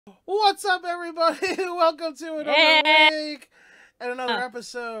What's up, everybody? Welcome to another week and another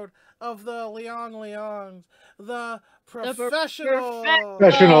episode of the Leongs, the professional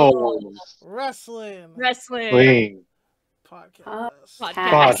wrestling podcast.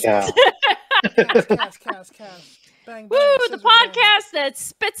 Cast. Bang, Woo! bang, The scissor, podcast bang. that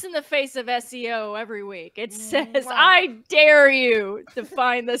spits in the face of SEO every week. It says, "I dare you to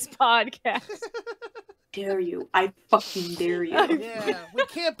find this podcast." Dare you? I fucking dare you. Yeah, we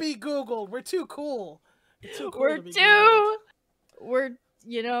can't be Googled. We're too cool. We're too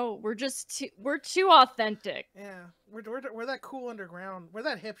authentic. Yeah, we're that cool underground. We're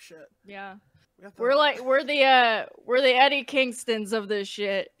that hip shit. Yeah. We're the Eddie Kingstons of this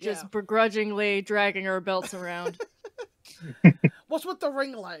shit, just begrudgingly dragging our belts around. What's with the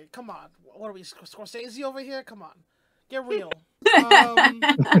ring light? Come on, what are we, Scorsese over here? Come on, get real.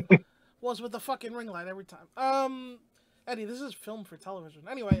 What's with the fucking ring light every time? Eddie, this is film for television.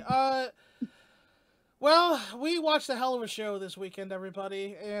 Anyway, well, we watched a hell of a show this weekend,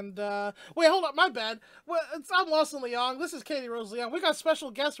 everybody. And, wait, hold up, my bad. Well, I'm Lawson Leong. This is Katie Rose Leong. We got special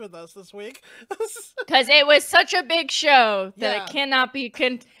guests with us this week. Because it was such a big show that it cannot be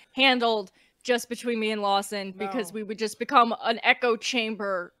handled just between me and Lawson, because we would just become an echo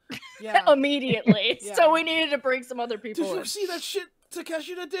chamber immediately. So we needed to bring some other people in. Did you see that shit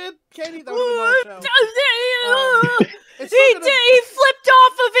Takeshita did? Katie, that was another show. He flipped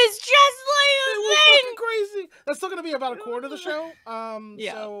off of his chest like a thing. Crazy. That's still gonna be about a quarter of the show.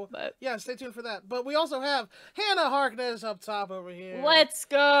 Stay tuned for that. But we also have Hannah Harkness up top over here. Let's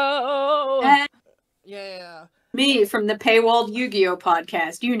go. Yeah. Me from the Paywalled Yu-Gi-Oh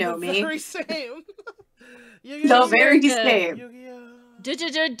podcast. You know me. Very same. The very same.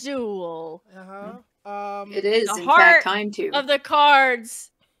 Yu-Gi-Oh. Duel. It is the in heart fact time to. of the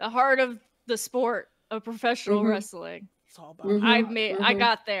cards, the heart of the sport of professional wrestling. It's all about I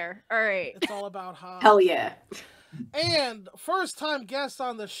got there. All right. It's all about hot. Hell yeah. And first time guest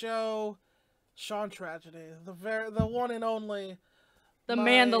on the show, Sean Tragedy, the one and only, the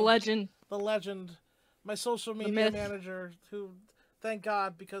man, the legend, my social media manager, who, thank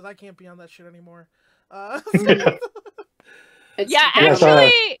God, because I can't be on that shit anymore. Actually.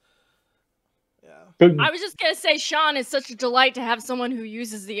 I was just gonna say, Sean, is such a delight to have someone who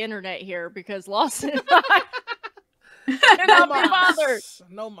uses the internet here, because Lawson and I cannot be bothered.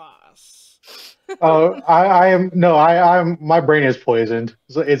 No mas. I'm my brain is poisoned,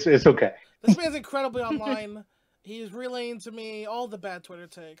 so it's okay. This man's incredibly online. He's relaying to me all the bad Twitter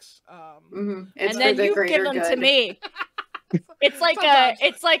takes. And then you give them to me. It's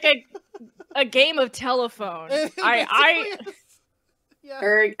like a game of telephone.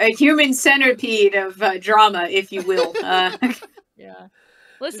 Or a human centipede of drama, if you will. Yeah.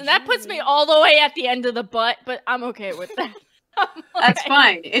 Listen, that puts me all the way at the end of the butt, but I'm okay with that. That's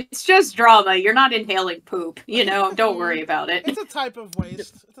fine. It's just drama. You're not inhaling poop. Don't worry about it. It's a type of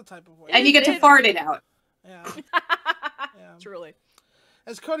waste. And you get to fart it out. Yeah. Truly.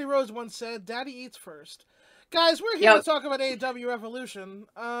 As Cody Rhodes once said, Daddy eats first. Guys, we're here to talk about AEW Revolution.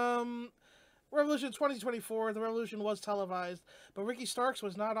 Revolution 2024, the Revolution was televised, but Ricky Starks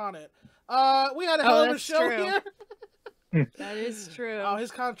was not on it. We had a hell of a show here. That is true. Oh, his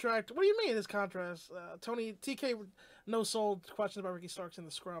contract. What do you mean his contract? TK no-sold questions about Ricky Starks in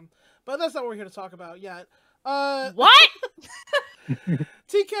the scrum. But that's not what we're here to talk about yet. What?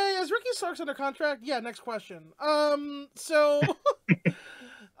 TK, is Ricky Starks under contract? Yeah, next question. So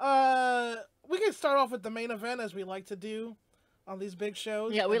we can start off with the main event, as we like to do on these big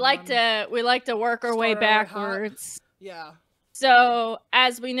shows. Yeah, we like to work our way backwards. Yeah. So,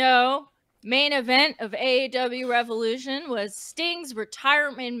 as we know, main event of AEW Revolution was Sting's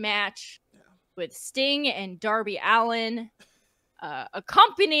retirement match with Sting and Darby Allin,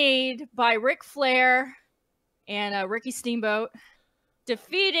 accompanied by Ric Flair and Ricky Steamboat,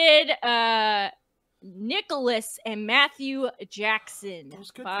 defeated Nicholas and Matthew Jackson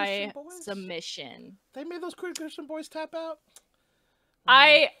by submission. They made those good Christian boys tap out?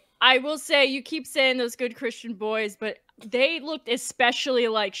 I will say, you keep saying those good Christian boys, but they looked especially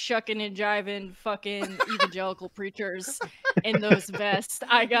like shucking and jiving fucking evangelical preachers in those vests.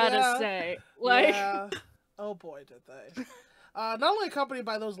 I gotta say, oh boy, did they! Not only accompanied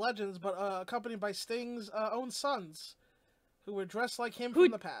by those legends, but accompanied by Sting's own sons, who were dressed like him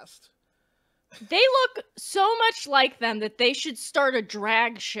from the past. They look so much like them that they should start a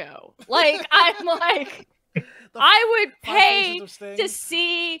drag show. I'm like. I would pay to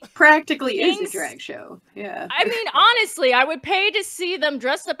see. Practically is a drag show. Yeah. I mean, honestly, I would pay to see them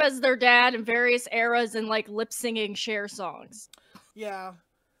dressed up as their dad in various eras and lip singing Cher songs. Yeah.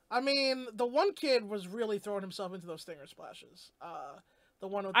 I mean, the one kid was really throwing himself into those stinger splashes. The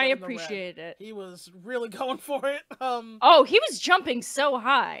one with I in the appreciated red. it. He was really going for it. Oh, he was jumping so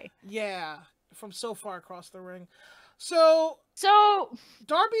high. Yeah, from so far across the ring. So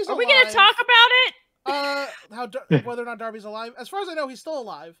Darby's alive. Are we going to talk about it? Whether or not Darby's alive? As far as I know, he's still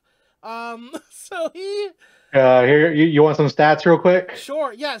alive. So he. Here, you want some stats real quick?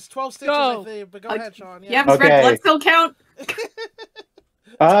 Sure. Yes, 12 stitches. I think. But go ahead, Sean. Yeah. You have red blood cell count.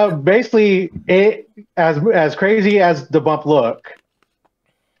 Basically, it as crazy as the bump look,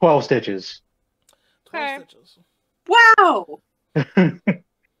 12 stitches. 12 stitches. Wow.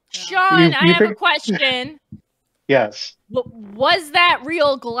 Sean, I have a question. Yes. Was that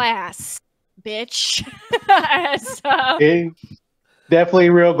real glass, bitch? Definitely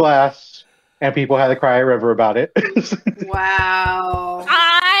real glass, and people had to cry a river about it. Wow.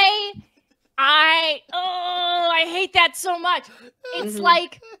 I hate that so much. It's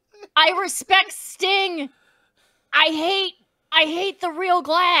like, I respect Sting. I hate the real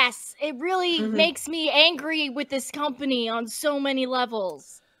glass. It really makes me angry with this company on so many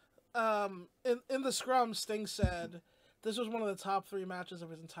levels. In the scrum, Sting said this was one of the top 3 matches of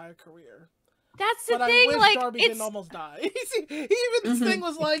his entire career. That's the but thing. I wish like Darby didn't almost die. Even Sting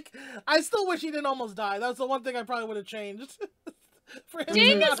was like, I still wish he didn't almost die. That was the one thing I probably would have changed.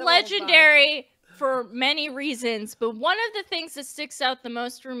 Sting is legendary for many reasons, but one of the things that sticks out the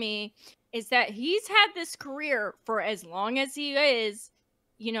most for me is that he's had this career for as long as he is.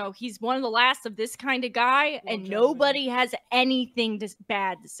 You know, he's one of the last of this kind of guy, and nobody has anything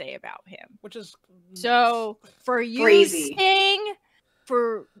bad to say about him. Which is so for you, crazy. Sting,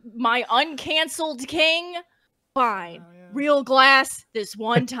 for my uncanceled king, fine. Oh, yeah. Real glass this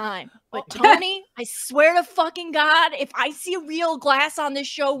one time. But Tony, I swear to fucking God, if I see real glass on this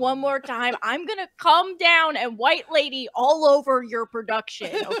show one more time, I'm gonna come down and white lady all over your production,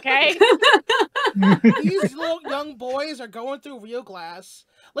 okay? These little young boys are going through real glass.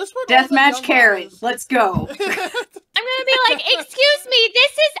 Let's put Deathmatch Karen. Let's go. I'm gonna be like, excuse me,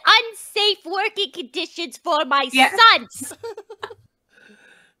 this is unsafe working conditions for my sons.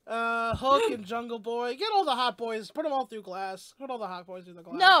 Hook and Jungle Boy. Get all the hot boys. Put them all through glass. Put all the hot boys through the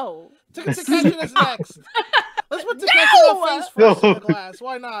glass. No. Takeshita's next. Let's put Takeshita face first in the glass.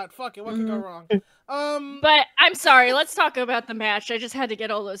 Why not? Fuck it. What could go wrong? But I'm sorry. Let's talk about the match. I just had to get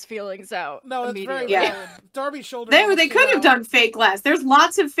all those feelings out. No, it's very valid. Darby's shoulder. They could have done fake glass. There's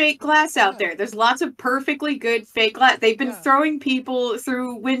lots of fake glass out there. There's lots of perfectly good fake glass. They've been throwing people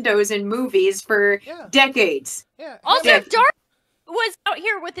through windows in movies for decades. Yeah. Also, Darby was out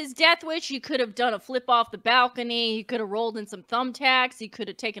here with his death wish. He could have done a flip off the balcony. He could have rolled in some thumbtacks. He could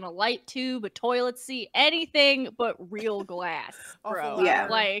have taken a light tube, a toilet seat, anything but real glass, bro.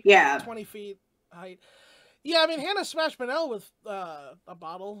 Like 20 feet height. Yeah, I mean, Hannah smashed Manel with a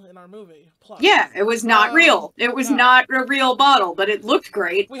bottle in our movie. Plus. Yeah, it was not real. It was not a real bottle, but it looked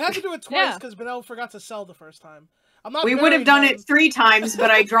great. We had to do it twice because Manel forgot to sell the first time. We would have done it 3 times,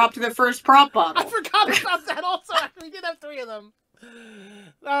 but I dropped the first prop bottle. I forgot about that also. We did have 3 of them.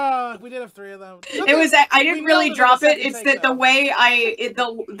 We did have 3 of them. It was I didn't really drop it. It's that the way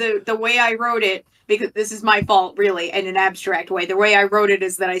the way I wrote it, because this is my fault really in an abstract way. The way I wrote it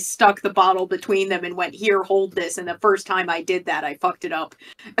is that I stuck the bottle between them and went, "Here, hold this." And the first time I did that, I fucked it up.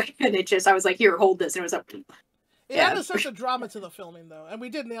 And I was like, "Here, hold this." And it was up. It had a sense of drama to the filming though, and we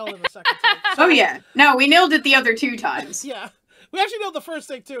did nail it in the second take. So, oh yeah. No, we nailed it the other 2 times. Yeah. We actually nailed the first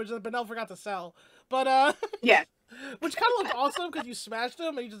take too, just Benel forgot to sell. But yeah. Which kind of looked awesome because you smashed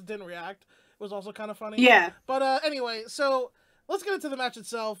him and he just didn't react. It was also kind of funny. Yeah. But anyway, so let's get into the match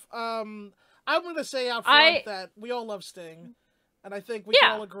itself. I'm going to say out front that we all love Sting. And I think we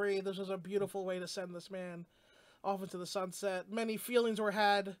can all agree this was a beautiful way to send this man off into the sunset. Many feelings were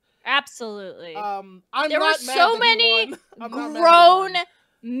had. Absolutely. There were so many grown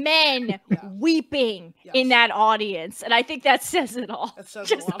men weeping in that audience, and I think that says it all. It says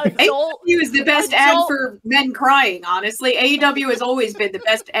just a lot. AEW is the best ad for men crying, honestly. AEW has always been the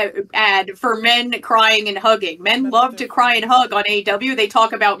best ad for men crying and hugging. Men love to cry and hug on AEW. They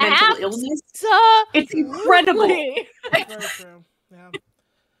talk about mental illness. It's incredible. Very true. Yeah.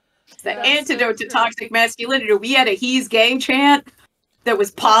 It's the antidote to toxic masculinity. We had a "he's gay" chant that was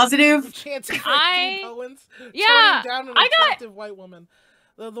positive. I down an attractive white woman.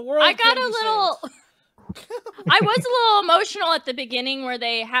 The world. I got a little. I was a little emotional at the beginning where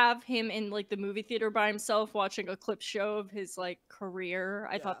they have him in like the movie theater by himself watching a clip show of his like career.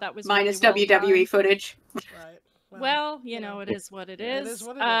 I thought that was minus really well WWE done. footage. Right. Well, you know, it is what it is. It is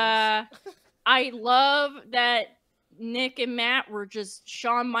what it is. I love that Nick and Matt were just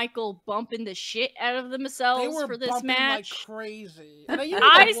Shawn Michael bumping the shit out of themselves for this match. Like crazy.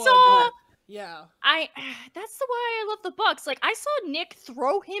 I saw Yeah. That's the why I love the Bucks. Like, I saw Nick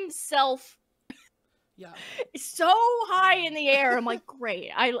throw himself so high in the air. I'm like, great.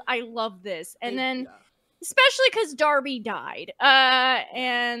 I love this. And then especially because Darby died.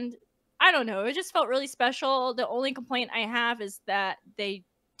 And I don't know, it just felt really special. The only complaint I have is that they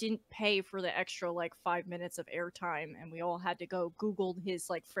didn't pay for the extra like 5 minutes of airtime, and we all had to go Google his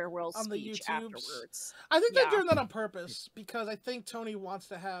like farewell on speech afterwards. I think they're doing that on purpose because I think Tony wants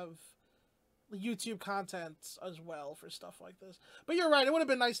to have YouTube content as well for stuff like this. But you're right, it would have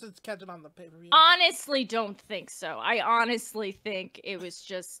been nice to catch it on the pay-per-view. Honestly, don't think so. I honestly think it was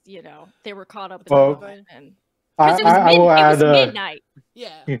just, you know, they were caught up in the moment, and because it was midnight.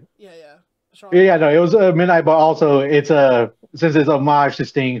 Yeah. Yeah, no, it was midnight, but also it's since it's homage to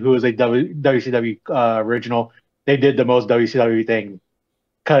Sting, who is a WCW original. They did the most WCW thing,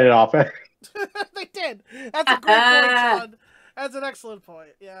 cut it off. They did. That's a great point, Sean. That's an excellent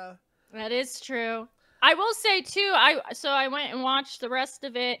point. Yeah, that is true. I will say too. I went and watched the rest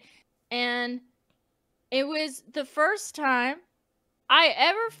of it, and it was the first time I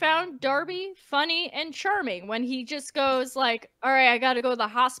ever found Darby funny and charming when he just goes like, all right, I got to go to the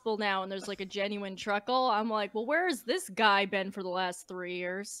hospital now. And there's like a genuine chuckle. I'm like, well, where has this guy been for the last 3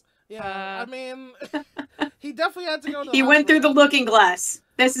 years? Yeah, I mean, he definitely had to go to the He went through the looking glass.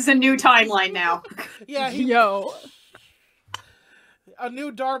 This is a new timeline now. Yeah. Yo. A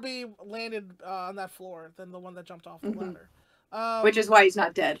new Darby landed on that floor than the one that jumped off the ladder. Which is why he's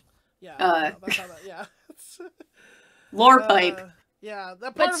not dead. Yeah. That's how that, yeah. Lore pipe. Yeah,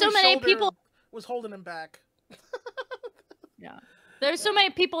 that part of so many people was holding him back. Yeah, there's so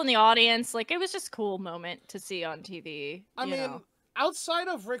many people in the audience. Like, it was just a cool moment to see on TV. I mean, outside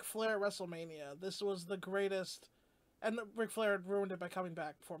of Ric Flair at WrestleMania, this was the greatest. And Ric Flair had ruined it by coming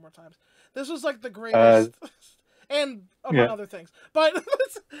back 4 more times. This was like the greatest, and among other things. But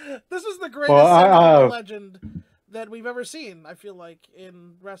this was the greatest legend that we've ever seen. I feel like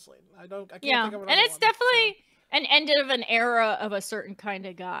in wrestling. I can't think of another and it's one, definitely an end of an era of a certain kind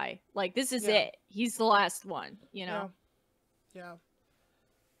of guy. Like, this is it. He's the last one, you know? Yeah.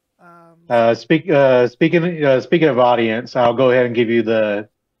 Speaking of audience, I'll go ahead and give you the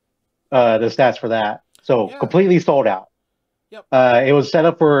stats for that. So completely sold out. Yep. It was set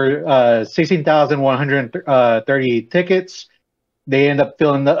up for 16,130 tickets. They end up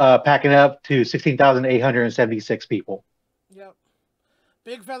packing up to 16,876 people. Yep.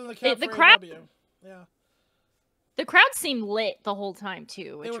 Big feather in the cap for crowd. AEW. Yeah. The crowd seemed lit the whole time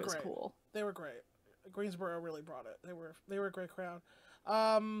too, which was cool. They were great. Greensboro really brought it. They were a great crowd.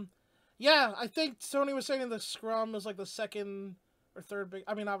 Yeah, I think Tony was saying the Scrum was like the second or third big.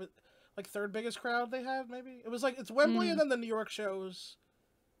 I mean, like third biggest crowd they have. Maybe it was like it's Wembley and then the New York shows,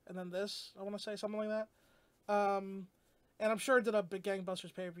 and then this. I want to say something like that. And I'm sure it did a big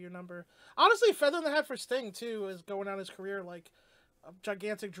gangbusters pay-per-view number. Honestly, feather in the hat for Sting too is going down his career like a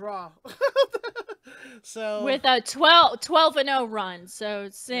gigantic draw. So with a 12-0 run. So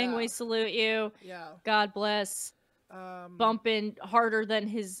Sting, we salute you. Yeah. God bless. Bumping harder than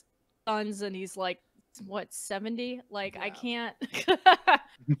his sons, and he's like, what, 70? Like, I can't.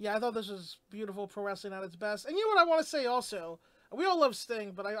 Yeah, I thought this was beautiful pro wrestling at its best. And you know what I want to say also? We all love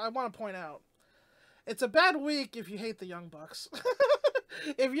Sting, but I want to point out, it's a bad week if you hate the Young Bucks.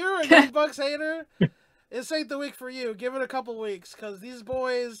 If you're a Young Bucks hater, this ain't the week for you. Give it a couple weeks, because these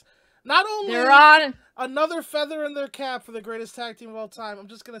boys, not only they're on another feather in their cap for the greatest tag team of all time, I'm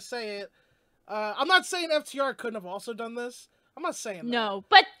just going to say it. I'm not saying FTR couldn't have also done this. I'm not saying that. No,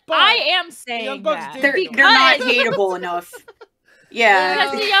 but I am saying that. They're not hateable enough. Yeah.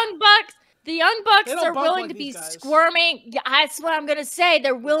 Because the Young Bucks are willing to be squirming. Yeah, that's what I'm going to say.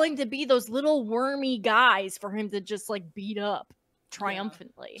 They're willing to be those little wormy guys for him to just like beat up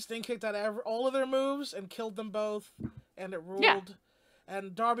triumphantly. Sting kicked out all of their moves and killed them both, and it ruled. Yeah.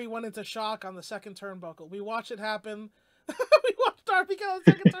 And Darby went into shock on the second turnbuckle. We watched it happen. We watched Darby get on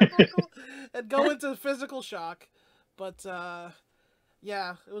the second turnbuckle and go into physical shock. But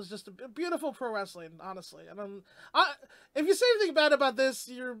yeah, it was just a beautiful pro wrestling, honestly. And if you say anything bad about this,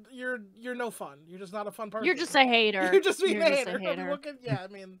 you're no fun. You're just not a fun person. You're just a hater. You're just being a hater. I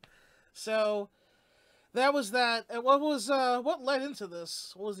mean, so that was that. And what led into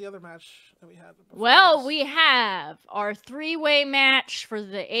this? What was the other match that we had? Well, we have our 3-way match for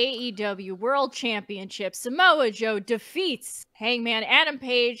the AEW World Championship. Samoa Joe defeats Hangman Adam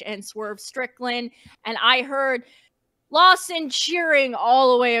Page and Swerve Strickland, and I heard Lawson cheering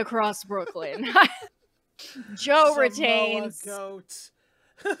all the way across Brooklyn. Joe retains. Goat.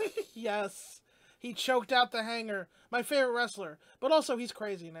 Yes, he choked out the Hanger. My favorite wrestler, but also he's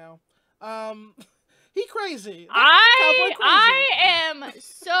crazy now. He crazy. I am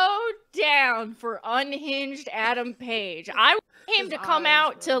so down for unhinged Adam Page. I want him to come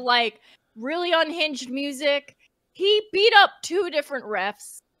out to like really unhinged music. He beat up 2 different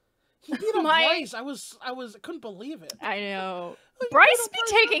refs. He beat up Bryce. I couldn't believe it. I know. Bryce be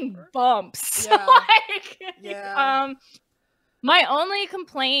taking bumps. Yeah. Like, yeah. My only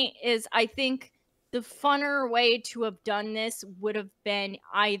complaint is I think the funner way to have done this would have been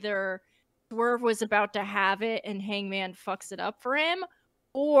either Swerve was about to have it and Hangman fucks it up for him,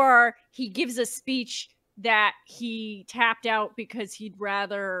 or he gives a speech that he tapped out because he'd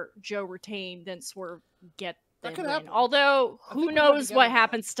rather Joe retain than Swerve get that could happen. Although, who knows what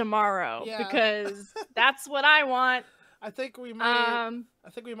happens tomorrow? Yeah. Because that's what I want. I think we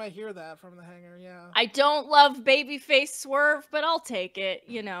might hear that from the Hanger. Yeah. I don't love babyface Swerve, but I'll take it.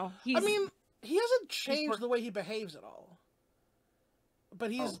 You know, he hasn't changed the way he behaves at all.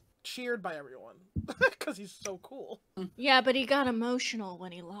 But he's cheered by everyone because he's so cool. Yeah, but he got emotional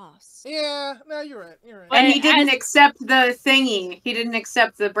when he lost. Yeah, no, you're right. And he didn't accept the thingy. He didn't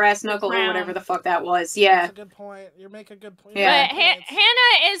accept the brass knuckle or whatever the fuck that was. Yeah. That's a good point. You make a good point. Yeah. But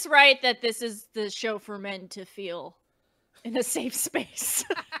Hannah is right that this is the show for men to feel in a safe space.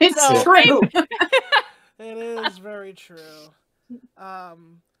 It's true. It is very true.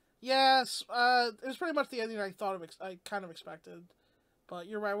 Yes, it was pretty much the ending I kind of expected. But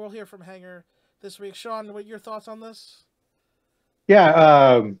you're right, we'll hear from Hanger this week. Sean, what are your thoughts on this?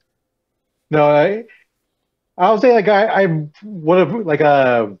 Yeah, no, I would say like I would have like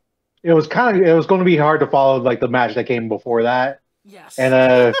it was going to be hard to follow like the match that came before that. Yes.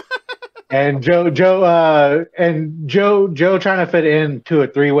 And and Joe trying to fit into a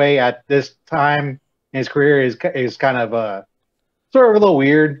 3-way at this time in his career is kind of sort of a little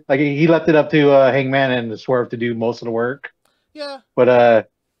weird. Like he left it up to Hangman and Swerve to do most of the work. Yeah. But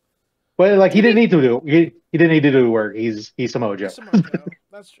like he didn't need to do he didn't need to do work. He's Samoa Joe.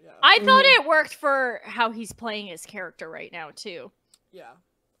 That's yeah. I thought it worked for how he's playing his character right now too. Yeah,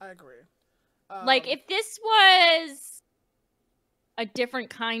 I agree. Like if this was a different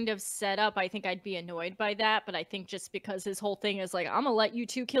kind of setup, I think I'd be annoyed by that. But I think just because his whole thing is like, I'm gonna let you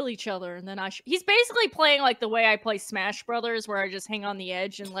 2 kill each other, and then he's basically playing like the way I play Smash Brothers, where I just hang on the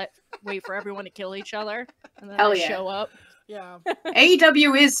edge and wait for everyone to kill each other, and then I show up. Yeah.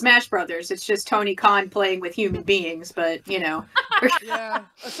 AEW is Smash Brothers. It's just Tony Khan playing with human beings, but you know. Yeah,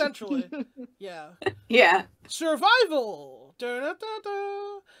 essentially. Yeah. Yeah. Survival.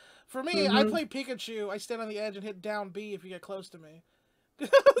 Da-da-da-da. For me, I play Pikachu. I stand on the edge and hit down B if you get close to me.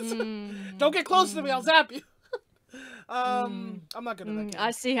 Don't get close to me. I'll zap you. I'm not good at that game.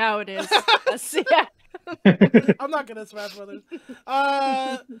 I see how it is. I see how. I'm not good at Smash Brothers.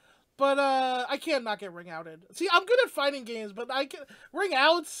 But I can't not get ring outed. See, I'm good at fighting games, but ring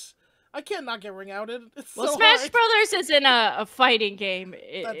outs. I can't not get ring outed. It's so Smash hard. Brothers isn't a fighting game.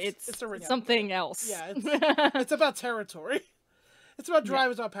 It's a ring something else. Yeah, it's about territory. It's about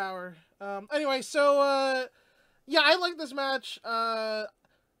drive. It's about power. Anyway, so yeah, I like this match.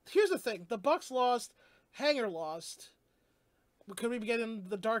 Here's the thing: the Bucks lost, Hanger lost. Could we be getting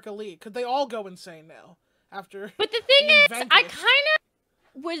the Dark Elite? Could they all go insane now after? But the thing is, I kind of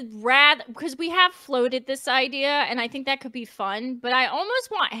would rather, because we have floated this idea, and I think that could be fun, but I almost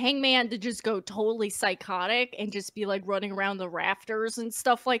want Hangman to just go totally psychotic and just be like running around the rafters and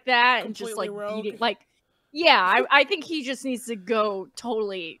stuff like that, and just like beating, like, yeah, I think he just needs to go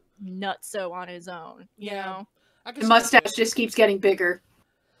totally nutso on his own, you know? The mustache just keeps getting bigger.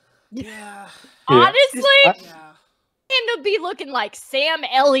 Yeah. Honestly, him to be looking like Sam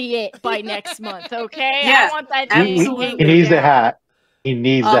Elliott by next month, okay? Yeah, I want that. absolutely. He needs the hat. He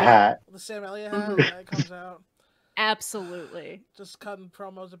needs the hat. The Sam Elliott hat that comes out. Absolutely. Just cutting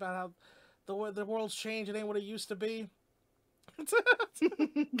promos about how the world's changed. It ain't what it used to be. I'm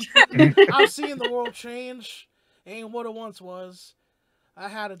seeing the world change. It ain't what it once was. I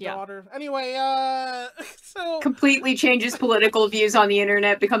had a daughter. Anyway, so completely changes political views on the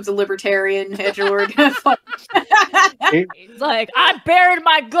internet, becomes a libertarian edgelord. It's like, I buried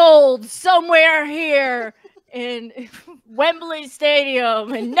my gold somewhere here in Wembley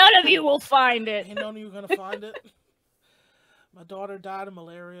Stadium, and none of you will find it. Ain't none of you gonna find it. My daughter died of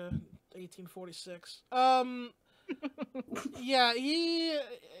malaria in 1846. Yeah,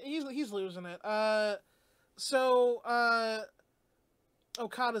 he's losing it. So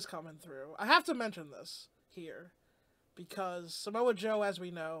Okada's coming through. I have to mention this here because Samoa Joe, as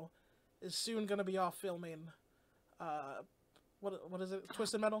we know, is soon going to be off filming. What is it?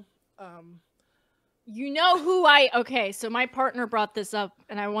 Twisted Metal. You know who okay, so my partner brought this up,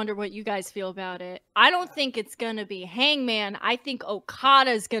 and I wonder what you guys feel about it. I don't think it's gonna be Hangman. I think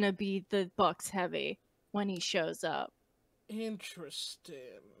Okada's gonna be the Bucks heavy when he shows up. Interesting.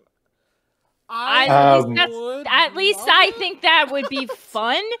 At least I think that would be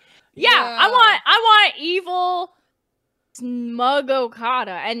fun. Yeah, I want evil smug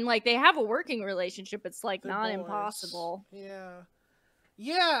Okada, and like they have a working relationship. It's like they're not boys. Impossible. Yeah.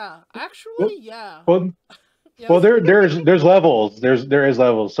 Actually, yeah. Well, there's levels. There is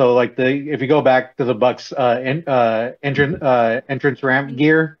levels. So like if you go back to the Bucks entrance ramp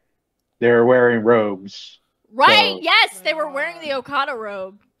gear, they're wearing robes. Right? So, yes, they were wearing the Okada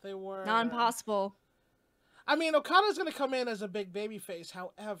robe. They were not impossible. I mean, Okada's gonna come in as a big babyface.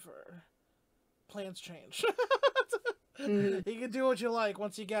 However, plans change. You can do what you like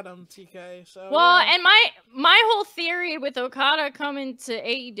once you get him, TK. So and my whole theory with Okada coming to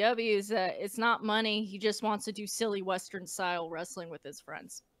AEW is that it's not money. He just wants to do silly Western style wrestling with his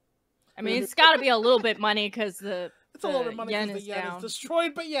friends. I mean, it's got to be a little bit money because it's a little bit money because the yen is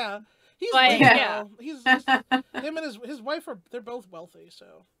destroyed. But yeah, he's he's him and his wife they're both wealthy.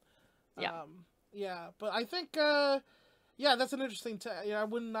 So yeah. But I think that's an interesting. I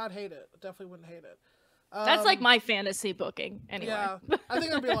would not hate it. Definitely wouldn't hate it. That's like my fantasy booking, anyway. Yeah, I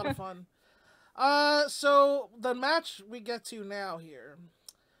think that'd be a lot of fun. So the match we get to now here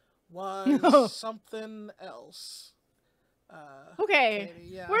was something else. Okay,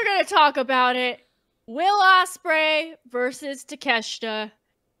 Katie, we're gonna talk about it. Will Ospreay versus Takeshita.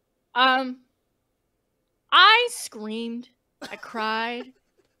 I screamed, I cried,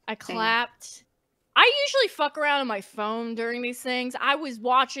 I clapped. I usually fuck around on my phone during these things. I was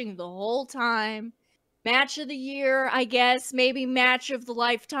watching the whole time. Match of the year, I guess. Maybe match of the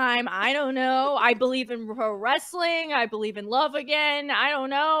lifetime. I don't know. I believe in pro wrestling. I believe in love again. I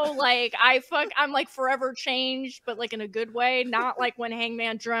don't know. Like, I'm like forever changed, but like in a good way. Not like when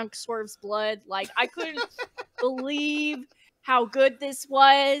Hangman drunk swerves blood. Like, I couldn't believe how good this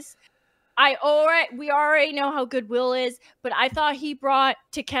was. We already know how good Will is, but I thought he brought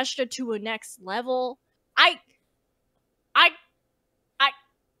Takeshita to a next level. I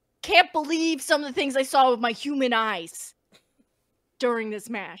can't believe some of the things I saw with my human eyes during this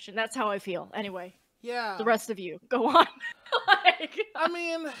match, and that's how I feel. Anyway, the rest of you, go on. I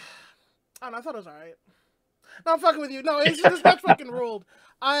mean, I thought it was alright. No, I'm fucking with you. No, this match fucking ruled.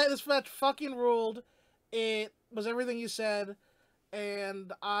 This match fucking ruled. It was everything you said,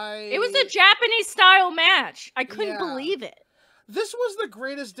 and It was a Japanese style match. I couldn't believe it. This was the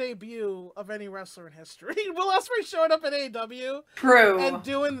greatest debut of any wrestler in history. Will Ospreay showing up at AEW and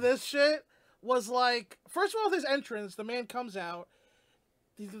doing this shit was like, first of all, his entrance, the man comes out,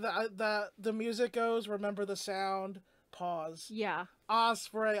 the music goes, remember the sound, pause. Yeah.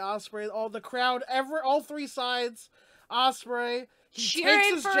 Ospreay, all the crowd, all three sides, Ospreay. He cheering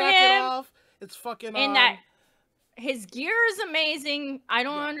takes his jacket off. It's fucking on. His gear is amazing. I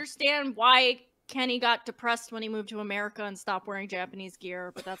don't understand why Kenny got depressed when he moved to America and stopped wearing Japanese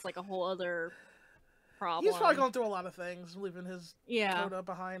gear, but that's like a whole other problem. He's probably going through a lot of things, leaving his quota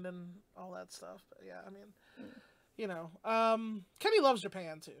behind and all that stuff. But yeah, I mean, Kenny loves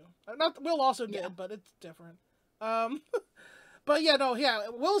Japan too. Will also did, but it's different. But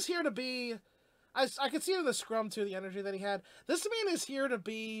Will's here to be. I could see it in the scrum too, the energy that he had. This man is here to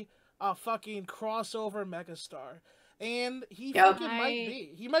be a fucking crossover megastar. And he fucking might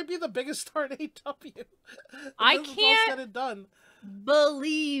be. He might be the biggest star in AEW. I can't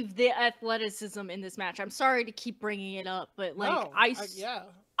believe the athleticism in this match. I'm sorry to keep bringing it up, but like I've been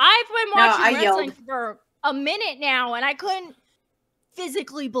watching wrestling for a minute now, and I couldn't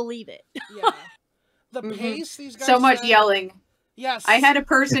physically believe it. Yeah, the pace these guys. So much yelling. Yes. I had a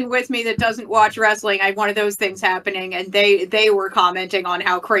person with me that doesn't watch wrestling. I had one of those things happening, and they were commenting on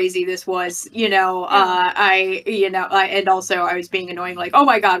how crazy this was. And also I was being annoying, like, oh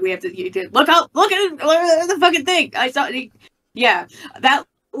my god, we have to look at the fucking thing. I saw, that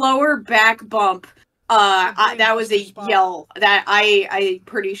lower back bump. That was a yell that I'm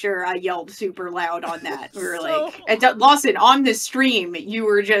pretty sure I yelled super loud on that. We were Lawson, on the stream, you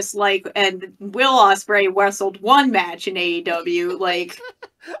were just like, and Will Ospreay wrestled one match in AEW, like.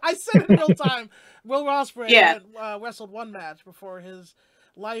 I said it in real time. Will Ospreay wrestled one match before his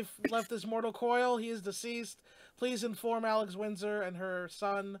life left this mortal coil. He is deceased. Please inform Alex Windsor and her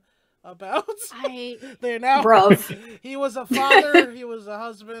son about. They're now. Bruv. He was a father. He was a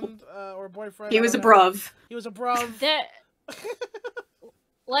husband or boyfriend. He was a bruv. He was a bruv.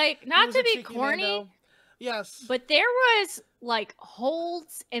 Not to be corny. Mando. Yes. But there was like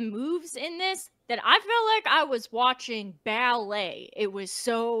holds and moves in this that I felt like I was watching ballet. It was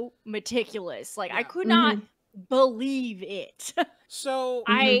so meticulous. Like, I could not believe it. So,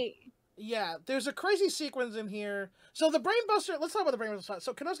 yeah, there's a crazy sequence in here. So the Brainbuster, let's talk about the Brainbuster.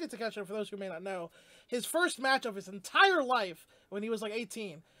 So Konosuke Takeshita, for those who may not know, his first match of his entire life when he was like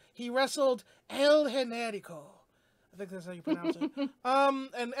 18, he wrestled El Generico. I think that's how you pronounce it.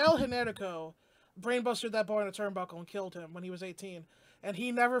 And El Generico brainbustered that boy in a turnbuckle and killed him when he was 18. And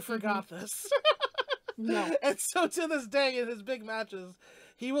he never forgot this. No. And so to this day, in his big matches,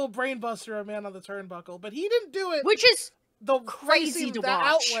 he will brainbuster a man on the turnbuckle. But he didn't do it. Which is the crazy to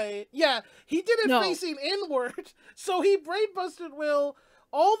watch. Outway. Yeah, he did it facing inward. So he brainbusted Will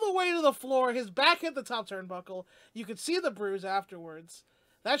all the way to the floor. His back hit the top turnbuckle. You could see the bruise afterwards.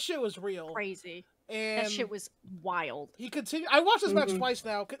 That shit was real. Crazy. And that shit was wild. He continued. I watched this match twice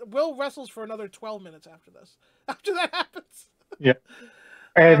now. Will wrestles for another 12 minutes after this. After that happens. Yeah.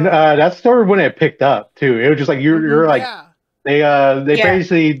 And that's sort of when it picked up too. It was just like you're like they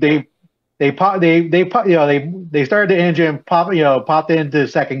basically they started the engine, popped into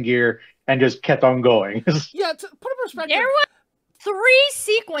second gear and just kept on going. Yeah, to put in perspective, there were 3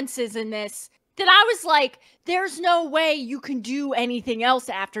 sequences in this that I was like, there's no way you can do anything else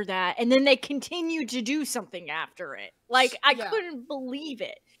after that. And then they continued to do something after it. Like, I couldn't believe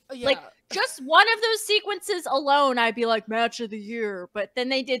it. Yeah. Like, just one of those sequences alone, I'd be like, match of the year. But then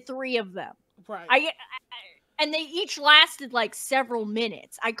they did 3 of them. Right. And they each lasted like several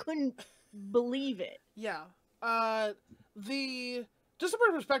minutes. I couldn't believe it. Yeah. Just to put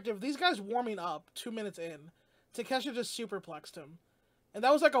in perspective, these guys warming up 2 minutes in, Takeshita just superplexed him. And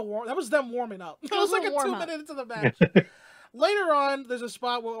that was like that was them warming up. That was like a 2 minute into the match. Later on, there's a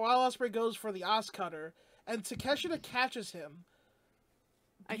spot where Ospreay goes for the Os Cutter, and Takeshita catches him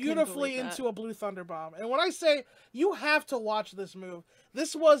beautifully into a Blue Thunder Bomb. And when I say you have to watch this move,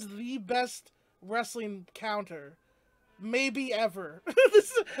 this was the best wrestling counter maybe ever.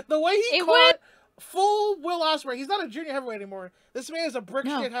 The way he caught full Will Ospreay. He's not a junior heavyweight anymore. This man is a brick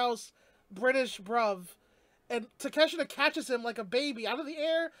shit house British bruv. And Takeshita catches him like a baby out of the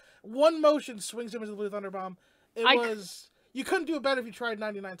air. One motion swings him into the Blue Thunder Bomb. You couldn't do it better if you tried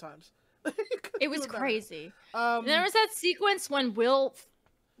 99 times. It was crazy. There was that sequence when Will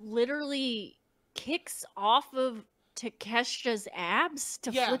literally kicks off of Takeshita's abs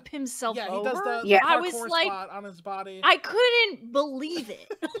to flip himself over. He does the I was like, spot on his body. I couldn't believe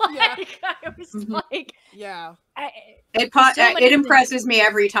it. I was like, it impresses me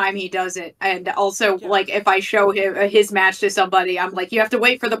every time he does it. And also, like, if I show him his match to somebody, I'm like, you have to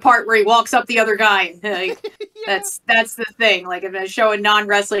wait for the part where he walks up the other guy. Like, that's the thing. Like, if I show a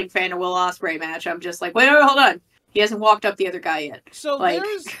non-wrestling fan a Will Ospreay match, I'm just like, wait, hold on. He hasn't walked up the other guy yet. So like...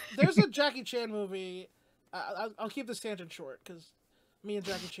 there's a Jackie Chan movie. I'll keep this tangent short because me and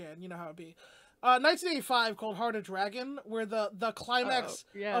Jackie Chan, you know how it be. 1985 called Heart of Dragon, where the climax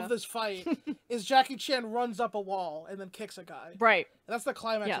of this fight is Jackie Chan runs up a wall and then kicks a guy. Right. And that's the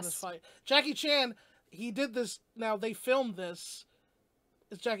climax of this fight. Jackie Chan, he did this. Now they filmed this.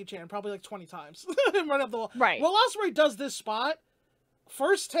 It's Jackie Chan probably like 20 times. Run up the wall. Right. Well, Ospreay does this spot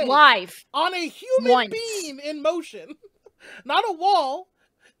first take live on a human being in motion, not a wall.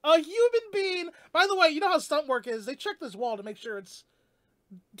 A human being. By the way, you know how stunt work is. They check this wall to make sure it's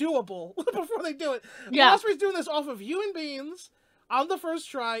doable before they do it. Yeah. Ospreay's doing this off of human beings on the first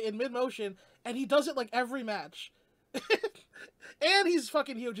try in mid-motion, and he does it like every match. And he's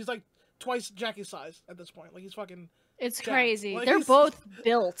fucking huge. He's like twice Jackie's size at this point. Like, he's fucking... It's crazy. Like, they're both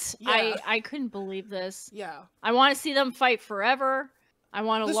built. Yeah. I couldn't believe this. Yeah. I want to see them fight forever. I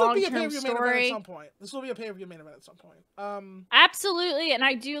want a long-term story. At some point. This will be a pay-per-view main event at some point. Absolutely, and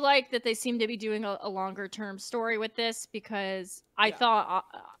I do like that they seem to be doing a longer-term story with this because I thought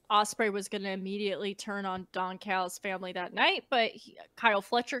Ospreay was going to immediately turn on Don Callis' family that night, but Kyle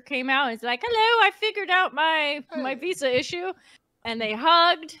Fletcher came out and he's like, "Hello, I figured out my visa issue," and they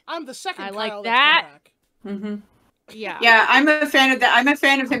hugged. I'm the second. I Kyle like that. Mm-hmm. Yeah, I'm a fan of that. I'm a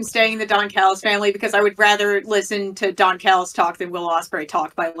fan of him staying in the Don Callis family because I would rather listen to Don Callis talk than Will Ospreay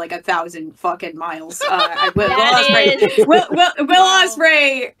talk by like 1,000 fucking miles. Will Ospreay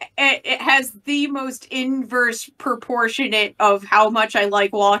it has the most inverse proportionate of how much I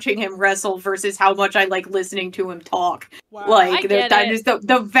like watching him wrestle versus how much I like listening to him talk. Wow. Like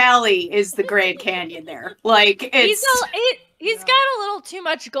the valley is the Grand Canyon there. Like He's got a little too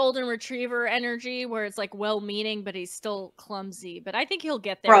much golden retriever energy where it's like well-meaning, but he's still clumsy. But I think he'll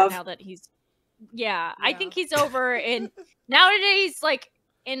get there now that he's... Yeah, I think he's over in... Nowadays, like,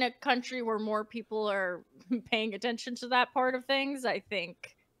 in a country where more people are paying attention to that part of things, I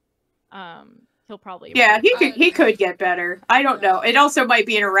think he'll probably. Yeah, he could get better. I don't know. It also might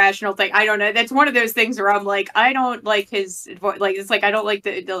be an irrational thing. I don't know. That's one of those things where I'm like, I don't like his voice. Like, it's like I don't like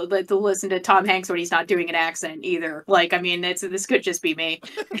to listen to Tom Hanks when he's not doing an accent either. Like, I mean, this could just be me.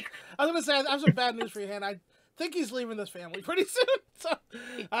 I was gonna say I have some bad news for you, Han. I think he's leaving this family pretty soon. So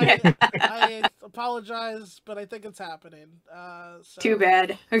I apologize, but I think it's happening. Too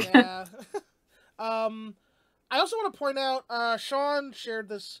bad. Yeah. I also want to point out, Sean shared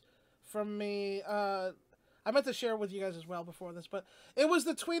this from me. I meant to share it with you guys as well before this, but it was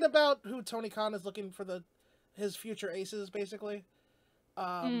the tweet about who Tony Khan is looking for his future aces, basically.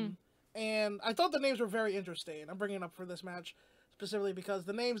 And I thought the names were very interesting. I'm bringing it up for this match specifically because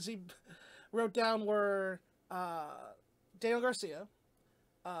the names he wrote down were Daniel Garcia,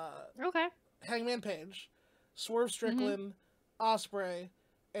 Hangman Page, Swerve Strickland, Ospreay,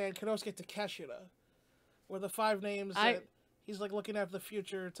 and Konosuke Takeshita were the 5 names that he's like looking at the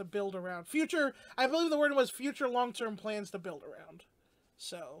future to build around. Future, I believe the word was future long-term plans to build around.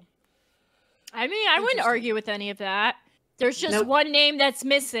 So, I mean, I wouldn't argue with any of that. There's just one name that's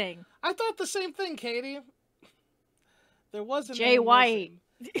missing. I thought the same thing, Katie. There was a Jay White.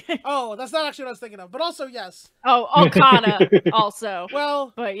 Oh, that's not actually what I was thinking of. But also, yes. Oh, Okada also.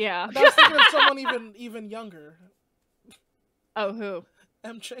 Well, but yeah. I was thinking of someone even younger. Oh, who?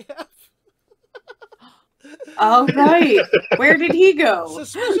 MJF. Oh, right. Where did he go?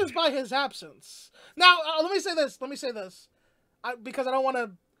 Suspicious by his absence. Now, let me say this. Because I don't want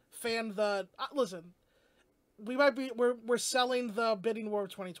to fan the... listen, we're selling the bidding war of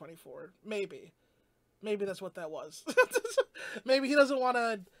 2024. Maybe that's what that was. Maybe he doesn't want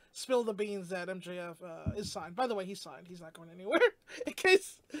to spill the beans that MJF is signed. By the way, he's signed. He's not going anywhere. In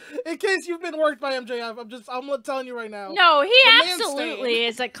case you've been worked by MJF, I'm telling you right now. No, he absolutely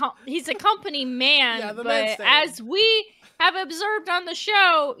is he's a company man. Yeah, but as we have observed on the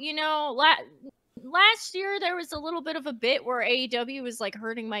show, you know, last year there was a little bit of a bit where AEW was like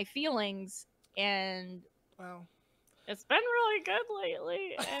hurting my feelings, and it's been really good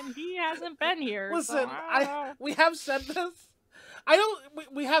lately, and he hasn't been here. Listen, so we have said this.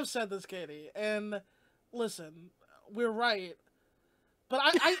 We have said this, Katie, and listen, we're right. But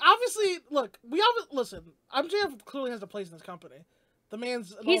I obviously listen. MJF clearly has a place in this company. The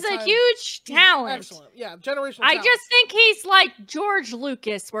he's a huge talent. Excellent, yeah, generational. I just think he's like George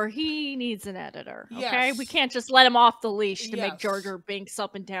Lucas, where he needs an editor. Okay, yes. We can't just let him off the leash to make Jar Jar Binks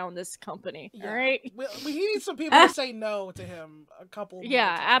up and down this company. Yeah. All right, he needs some people to say no to him. A couple.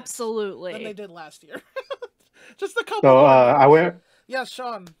 Yeah, absolutely. Than they did last year. Just a couple. So I went. Yes,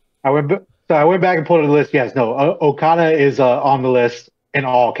 Sean. I went back and pulled the list. Yes, no. Okada is on the list in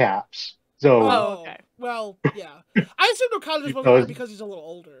all caps. So. Oh, okay. Well, yeah. I assumed Okada just wasn't because he's a little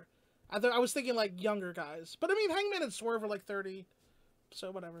older. I was thinking like younger guys, but I mean Hangman and Swerve are like 30,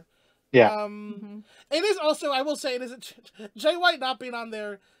 so whatever. Yeah. It is also, I will say, it isn't Jay White not being on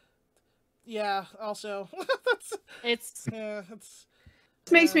there. Yeah. Also, This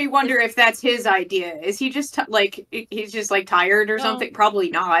makes me wonder if that's his idea. Is he just he's just like tired or something?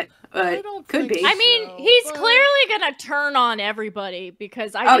 Probably not, but could be. I mean, he's clearly gonna turn on everybody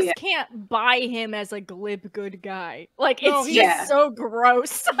because I just can't buy him as a glib good guy. Like it's just so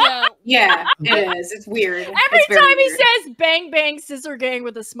gross. Yeah, it is. It's weird. Every time he says "bang bang scissor gang"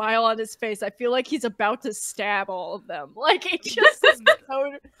 with a smile on his face, I feel like he's about to stab all of them. Like it just is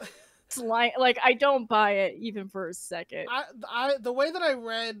so. Like I don't buy it even for a second. The way that I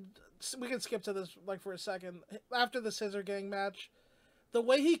read, we can skip to this like for a second. After the Scissor Gang match, the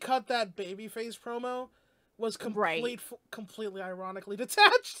way he cut that babyface promo was completely ironically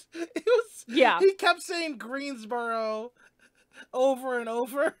detached. It was he kept saying Greensboro over and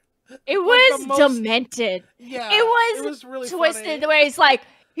over. It was demented. Yeah, it was really twisted funny. The way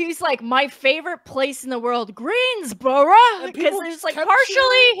he's like my favorite place in the world, Greensboro, because it's like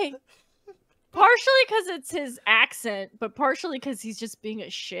partially because it's his accent, but partially because he's just being a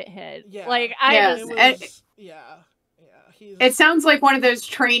shithead. Yeah. Like it sounds like one of those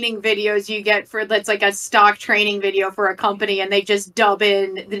training videos you get that's like a stock training video for a company, and they just dub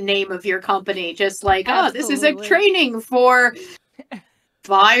in the name of your company, just like, this is a training for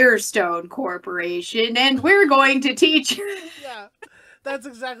Firestone Corporation, and we're going to teach. Yeah, that's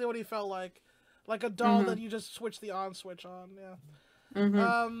exactly what he felt like a doll that you just switch the on switch on.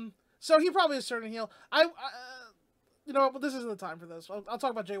 Yeah. So he probably is turning heel. You know what? This isn't the time for this. I'll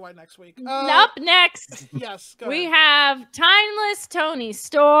talk about Jay White next week. Up next, yes, we have Timeless Tony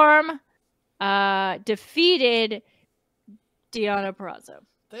Storm defeated Deonna Purrazzo.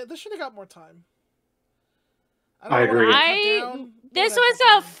 They should have got more time. I agree. This was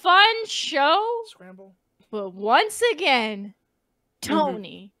a fun show. Scramble. But once again,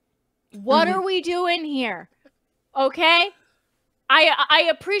 Tony What are we doing here? Okay? I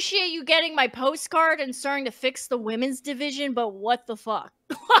appreciate you getting my postcard and starting to fix the women's division, but what the fuck?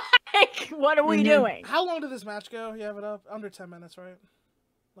 Like, what are we doing? How long did this match go? You have it up? Under 10 minutes, right?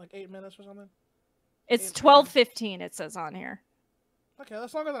 Like 8 minutes or something? It's 12:15, it says on here. Okay,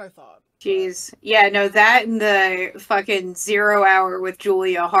 that's longer than I thought. Jeez. Yeah, no, that and the fucking 0 hour with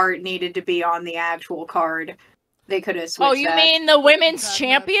Julia Hart needed to be on the actual card. They could have switched. Oh, you mean the women's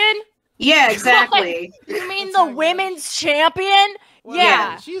champion? Yeah, exactly. You mean the women's champion? Well,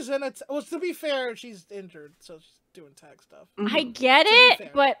 yeah. She's in it. Well, to be fair, she's injured, so she's doing tag stuff. I get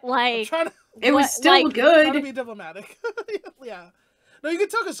it, but like, it was still good. Trying to be diplomatic. Yeah. No, you can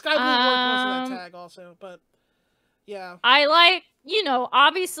tell because Sky Blue worked most of that tag also, but yeah. I like,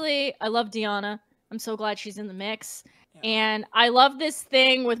 obviously, I love Deonna. I'm so glad she's in the mix. Yeah. And I love this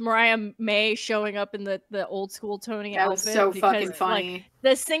thing with Mariah May showing up in the old school Tony outfit. That was so fucking funny. Like,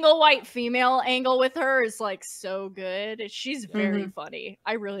 the single white female angle with her is like so good. She's very funny.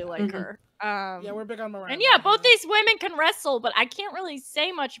 I really like her. Yeah, we're big on Mariah. And yeah, both these women can wrestle, but I can't really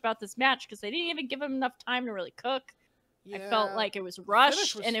say much about this match because they didn't even give them enough time to really cook. Yeah. I felt like it was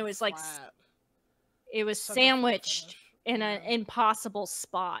rushed and it was flat. Like it was sandwiched in an impossible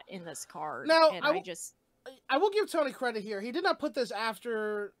spot in this card. Now, and I will give Tony credit here. He did not put this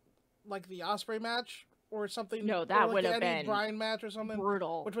after like the Ospreay match or something. No, that like would have been Bryan match or something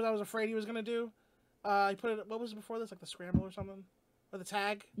brutal. Which I was afraid he was gonna do. He put it. What was it before this? Like the scramble or something, or the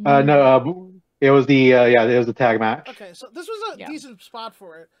tag? No, it was the it was the tag match. Okay, so this was a decent spot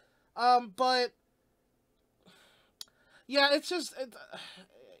for it, but yeah, it's just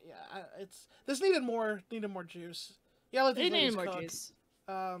it's this needed more juice. Yeah, like it needed more juice.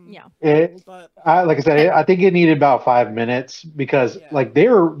 But like I said, I think it needed about 5 minutes because like they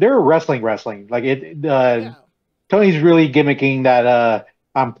were wrestling. Like it, Tony's really gimmicking that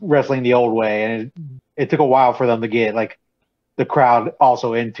I'm wrestling the old way, and it took a while for them to get like the crowd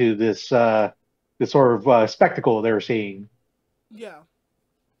also into this this sort of spectacle they were seeing. Yeah,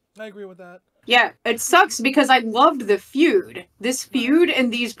 I agree with that. Yeah, it sucks because I loved the feud. This feud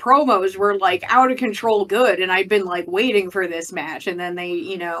and these promos were like out of control good, and I'd been like waiting for this match, and then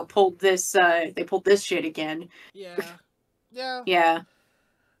they, pulled this shit again. Yeah.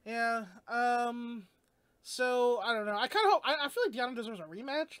 So I don't know. I kind of hope. I feel like Deonna deserves a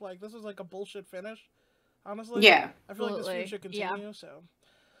rematch. Like this was like a bullshit finish. Honestly. Yeah. I feel like this feud should continue. Yeah. So,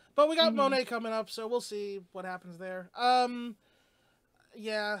 but we got Monet coming up, so we'll see what happens there.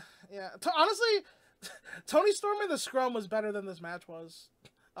 Yeah. Honestly, Toni Storm in the scrum was better than this match was.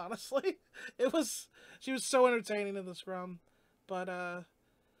 Honestly, she was so entertaining in the scrum, but it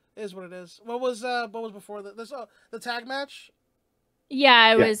is what it is. What was before this? The tag match.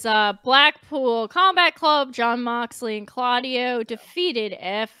 Yeah, it was Blackpool Combat Club. Jon Moxley and Claudio defeated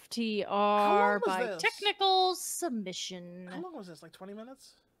FTR by technical submission. How long was this? Like 20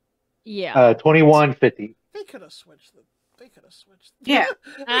 minutes? Yeah. 21:50. They could have switched. Yeah,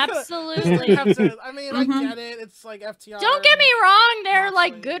 absolutely. I mean, I get it. It's like FTR. Don't get me wrong. They're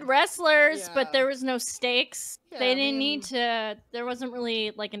like good wrestlers, but there was no stakes. Yeah, they didn't need to. There wasn't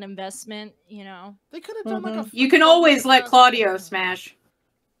really like an investment, They could have done like a. You can always let Claudio smash.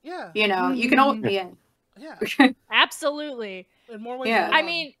 Yeah. You can always. Yeah. Absolutely. In more ways. Yeah. I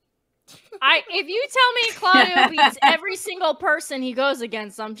mean, if you tell me Claudio beats every single person he goes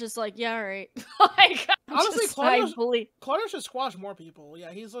against, I'm just like, yeah, all right. Like, honestly, Claudio should squash more people.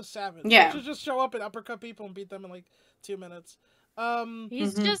 Yeah, he's a savage. Yeah. He should just show up and uppercut people and beat them in like 2 minutes.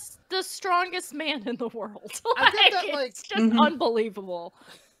 He's just the strongest man in the world. I think that, it's just unbelievable.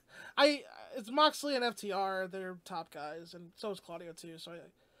 It's Moxley and FTR, they're top guys, and so is Claudio too. So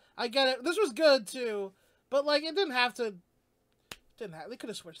I get it. This was good too, but like it didn't have to. They could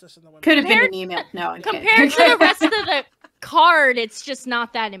have switched this in the women. Could have been an email. No, compared to the rest of the card, it's just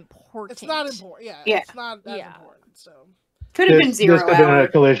not that important. It's not important. Yeah. It's not that important. So could have been 0 This could have been a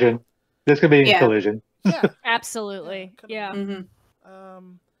collision. This could be a collision. Yeah, absolutely. Yeah.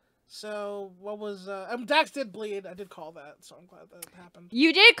 So what was Dax did bleed. I did call that, so I'm glad that happened.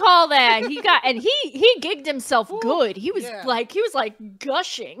 You did call that. He gigged himself good. He was like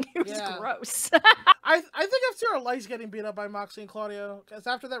gushing. It was gross. I think FTR likes getting beat up by Moxley and Claudio, because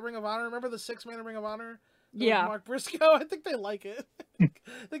after that Ring of Honor, remember the 6-man Ring of Honor? Mark Briscoe. I think they like it. I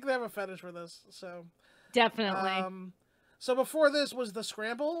think they have a fetish for this. So definitely. So before this was the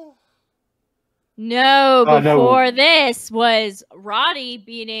Scramble. No, before this was Roddy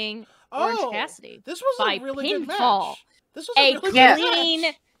beating Orange Cassidy. This was by a really pinfall. good match. This was a really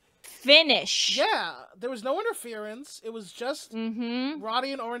clean finish. Yeah, there was no interference. It was just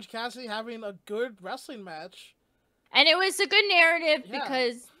Roddy and Orange Cassidy having a good wrestling match. And it was a good narrative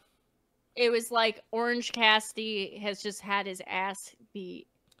because it was like Orange Cassidy has just had his ass beat.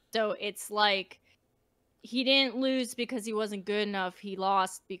 So it's like he didn't lose because he wasn't good enough. He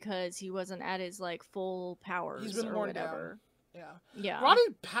lost because he wasn't at his like full powers. He's been or worn whatever. down. Yeah. Roddy,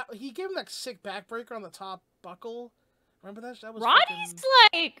 he gave him that sick backbreaker on the top buckle. Remember that? That was Roddy's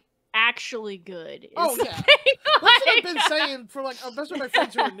like actually good. Oh yeah, that's what I've been saying for like, especially my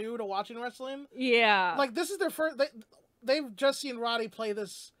friends who are new to watching wrestling. Yeah, like this is their first. They've just seen Roddy play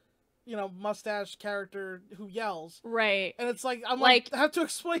this, mustache character who yells. Right, and it's like I'm like I have to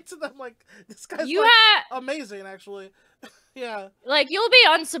explain to them like this guy's amazing actually. Yeah, like you'll be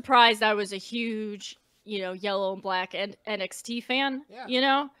unsurprised. I was a huge yellow and black and NXT fan.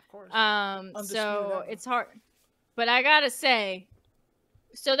 Yeah, of course. So it's hard, but I gotta say.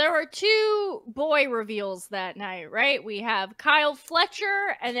 So there were 2 boy reveals that night, right? We have Kyle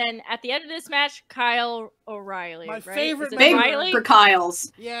Fletcher, and then at the end of this match, Kyle O'Reilly. My right? favorite day for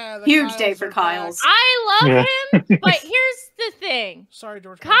Kyle's. Yeah, huge day for Kyle's. I love him, but here's the thing. Sorry,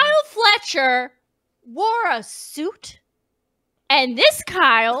 George. Kyle Fletcher wore a suit, and this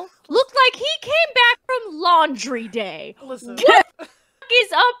Kyle looked like he came back from laundry day. Listen. What the fuck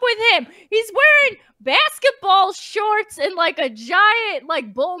is up with him? He's wearing basketball shorts and like a giant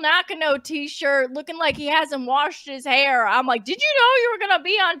like Bull Nakano t-shirt, looking like he hasn't washed his hair. I'm like, did you know you were gonna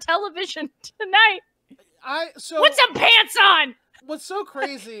be on television tonight? Put some pants on. What's so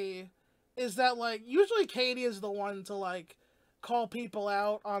crazy is that like usually Katie is the one to like call people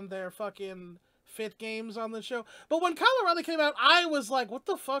out on their fucking fit games on the show, but when Kyle O'Reilly came out, I was like, "What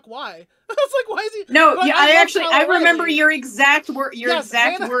the fuck? Why?" I was like, "Why is he?" No, like, I remember your exact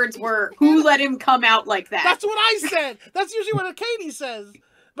words were, "Who let him come out like that?" That's what I said. That's usually what Katie says,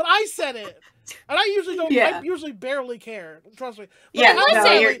 but I said it, and I usually don't. Yeah. I usually barely care. Trust me. But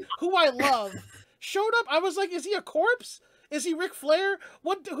who I love showed up. I was like, "Is he a corpse? Is he Ric Flair?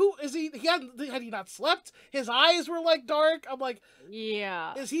 What? Who is he? Had he not slept? His eyes were like dark. I'm like,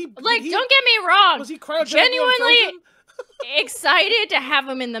 yeah. Is he like? Don't get me wrong. Was he cryogenic? Genuinely excited to have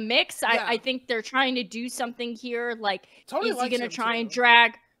him in the mix. Yeah. I think they're trying to do something here. Like, is he gonna try and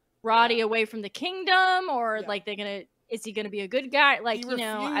drag Roddy away from the kingdom, or like they're gonna? Is he gonna be a good guy? Like,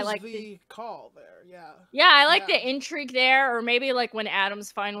 I like the call there. Yeah. Yeah, I like the intrigue there, or maybe like when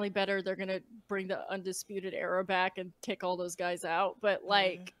Adam's finally better, they're gonna bring the Undisputed Era back and kick all those guys out. But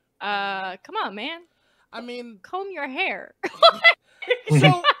like, come on, man. I mean, comb your hair. So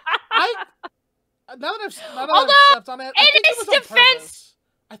now that I've slept on it, in his defense,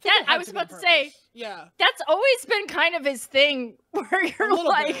 I was about to say, yeah, that's always been kind of his thing, where you're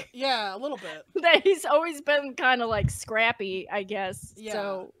like, a little bit. That he's always been kind of like scrappy, I guess. Yeah.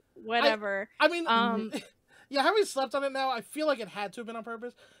 So whatever. I mean, yeah, having slept on it now, I feel like it had to have been on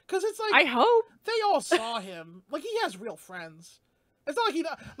purpose, because it's like I hope they all saw him. Like, he has real friends. It's not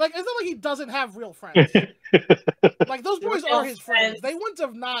like he doesn't have real friends. Like, those boys are his friends. They wouldn't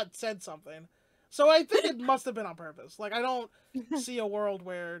have not said something. So I think it must have been on purpose. Like, I don't see a world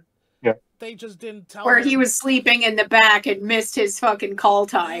where they just didn't tell him. He was sleeping in the back and missed his fucking call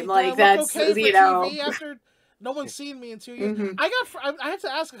time. Like, that's, TV after no one's seen me in 2 years. Mm-hmm. I have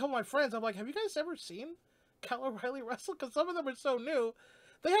to ask a couple of my friends. I'm like, have you guys ever seen Kyle O'Reilly wrestle? Because some of them are so new.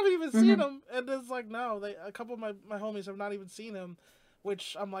 They haven't even seen him. And it's like, no, a couple of my homies have not even seen him.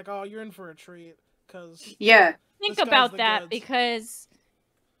 Which I'm like, oh, you're in for a treat. Because think about that, because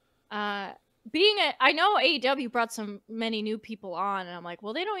I know AEW brought many new people on, and I'm like,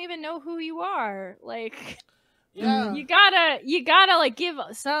 well, they don't even know who you are. Like, you gotta like give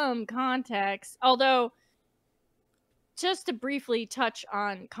some context. Although, just to briefly touch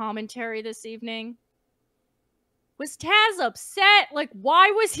on commentary this evening, was Taz upset? Like, why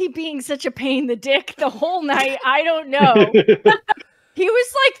was he being such a pain in the dick the whole night? I don't know. He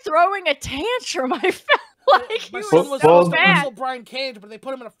was like throwing a tantrum. I felt like he was so bad. Brian Cage, but they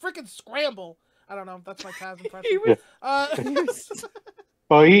put him in a freaking scramble. I don't know. That's my Taz impression.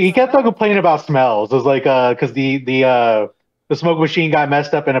 Well, he kept on complaining about smells. It was like because the smoke machine got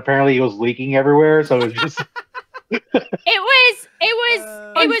messed up and apparently it was leaking everywhere. So it was just. It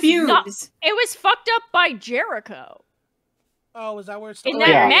was fucked up by Jericho. Oh, is that where it started? In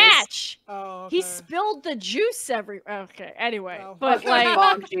that match, oh, okay. He spilled the juice Okay, anyway, but like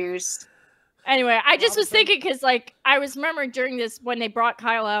bomb juice. Anyway, I just was thinking, because like I was remembering during this when they brought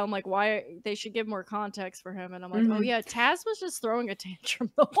Kyle out, I'm like, why they should give more context for him, and I'm like, oh yeah, Taz was just throwing a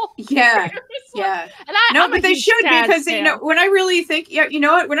tantrum the whole time. And but they should, because when I really think,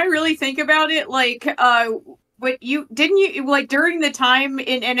 when I really think about it, like but didn't you like during the time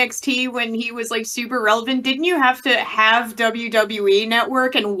in NXT when he was like super relevant, didn't you have to have WWE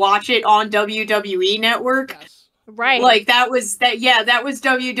Network and watch it on WWE Network? Yes. Right. Like that was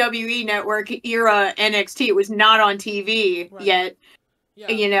WWE Network era NXT. It was not on TV yet. Yeah.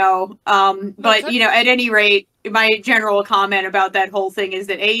 You know, but you know, at any rate, my general comment about that whole thing is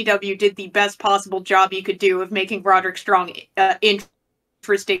that AEW did the best possible job you could do of making Roderick Strong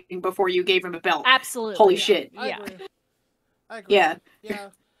interesting before you gave him a belt. Absolutely. Holy shit. I agree. Yeah. Yeah.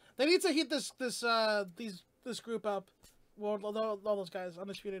 They need to heat this group up. Well, all those guys,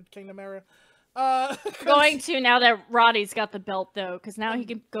 Undisputed Kingdom Era. Going to now that Roddy's got the belt though, because now he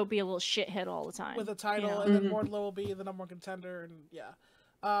can go be a little shithead all the time with a title, and then Wardlow will be the #1 contender, and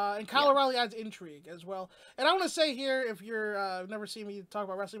and Kyle O'Reilly adds intrigue as well. And I want to say here, if you're never seen me talk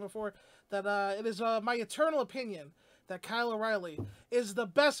about wrestling before, that it is my eternal opinion that Kyle O'Reilly is the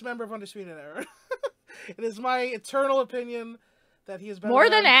best member of Undisputed Era. It is my eternal opinion that he is better more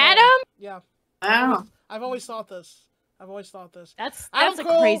than Adam. Yeah. Wow. I've always thought this. That's Adam a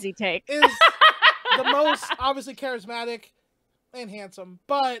Cole crazy take. Is the most obviously charismatic and handsome,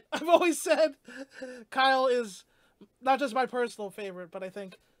 but I've always said Kyle is not just my personal favorite, but I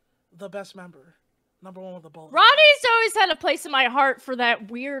think the best member, #1 with the bullet. Roddy's always had a place in my heart for that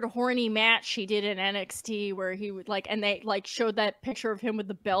weird horny match he did in NXT where he would and they showed that picture of him with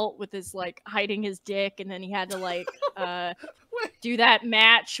the belt with his hiding his dick, and then he had to do that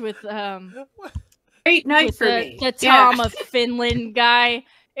match with great night for me. The Tom of Finland guy.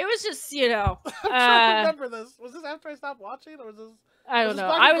 It was just, you know. I'm trying to remember this. Was this after I stopped watching, or was this? I don't know.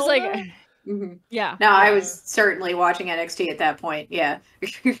 I was yeah. No, I was certainly watching NXT at that point. Yeah.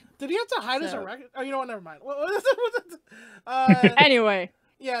 Did he have to hide his erection? Oh, you know what? Never mind. Anyway.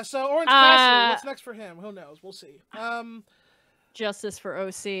 Yeah. So Orange Cassidy, what's next for him? Who knows? We'll see. Justice for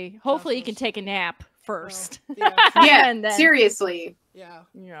OC. Hopefully, he can take a nap first. Well, yeah. Seriously. Yeah.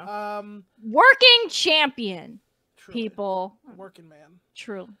 Working champion. Truly. People. Working man.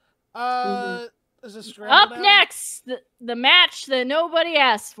 True. Is this up now? next? The match that nobody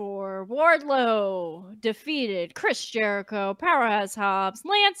asked for. Wardlow defeated Chris Jericho, Powerhouse Hobbs,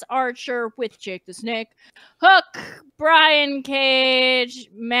 Lance Archer with Jake the Snake, Hook, Brian Cage,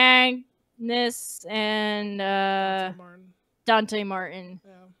 Magnus, and Dante Martin.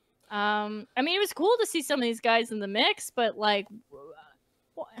 Yeah. I mean, it was cool to see some of these guys in the mix, but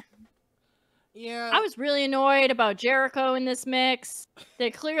yeah, I was really annoyed about Jericho in this mix.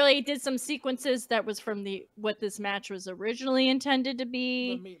 They clearly did some sequences that was from what this match was originally intended to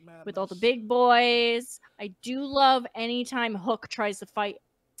be, with all the big boys. I do love anytime Hook tries to fight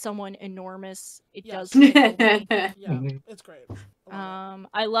someone enormous. It does. It's great.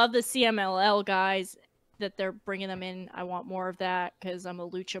 I love the CMLL guys that they're bringing them in. I want more of that because I'm a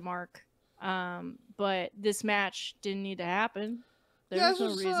lucha mark. But this match didn't need to happen. There's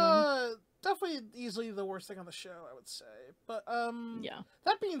no reason. Definitely easily the worst thing on the show, I would say. But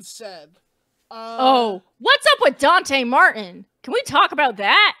that being said, what's up with Dante Martin? Can we talk about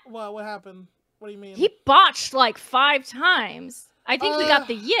that? What happened? What do you mean? He botched 5 times. I think we got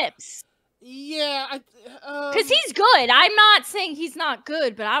the yips. Yeah, because he's good. I'm not saying he's not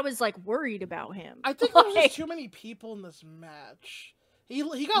good, but I was worried about him. I think there was just too many people in this match.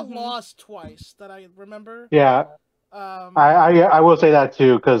 He got lost twice that I remember. Yeah. I will say that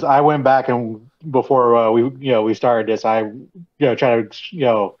too, because I went back and before we started this, I try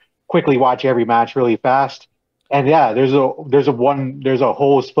to quickly watch every match really fast, and there's a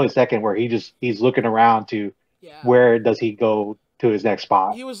whole split second where he's looking around to where does he go to his next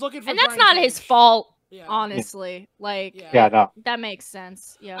spot. He was looking for, and that's not his fault, honestly. No, that makes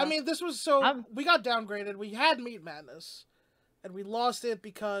sense. Yeah, I mean, this was we got downgraded. We had Meat Madness, and we lost it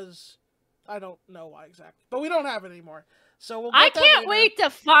because. I don't know why exactly, but we don't have it anymore. So I can't wait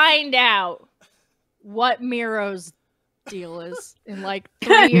to find out what Miro's deal is in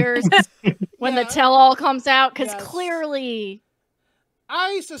 3 years when the tell-all comes out, because clearly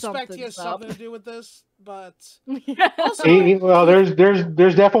I suspect he has something to do with this. But also,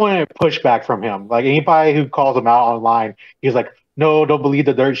 there's definitely a pushback from him. Anybody who calls him out online, he's like, "No, don't believe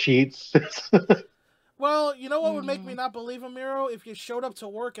the dirt sheets." Well, you know what would make me not believe him, Miro? If you showed up to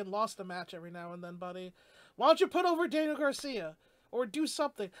work and lost a match every now and then, buddy. Why don't you put over Daniel Garcia? Or do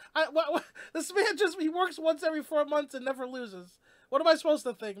something. This man he works once every 4 months and never loses. What am I supposed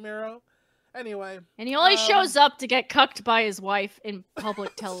to think, Miro? Anyway. And he only shows up to get cucked by his wife in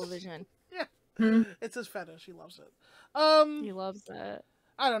public television. Yeah. It's his fetish. He loves it. He loves that.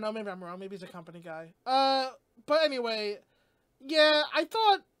 I don't know. Maybe I'm wrong. Maybe he's a company guy. But anyway. Yeah, I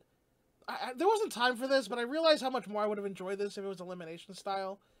thought... there wasn't time for this, but I realized how much more I would have enjoyed this if it was elimination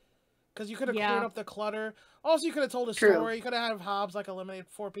style. Because you could have cleared up the clutter. Also, you could have told a story. You could have had Hobbs eliminate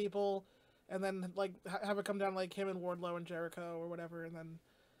 4 people, and then have it come down him and Wardlow and Jericho or whatever, and then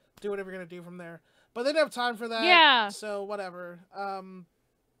do whatever you're gonna do from there. but they didn't have time for that. Yeah. So whatever.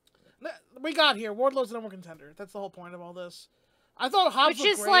 We got here. Wardlow's the number one contender. That's the whole point of all this. I thought Hobbs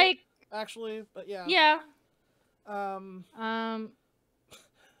looked great, like, actually, but yeah. Yeah.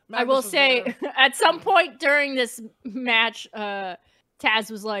 I will say, at some point during this match,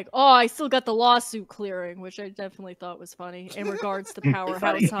 Taz was like, "Oh, I still got the lawsuit clearing," which I definitely thought was funny in regards to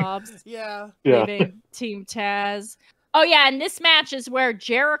Powerhouse Hobbs. Yeah. Leaving Team Taz. Oh yeah, and this match is where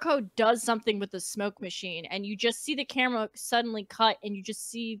Jericho does something with the smoke machine, and you just see the camera suddenly cut, and you just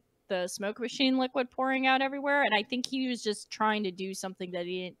see the smoke machine liquid pouring out everywhere. And I think he was just trying to do something that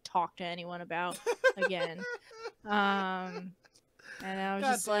he didn't talk to anyone about again. And I was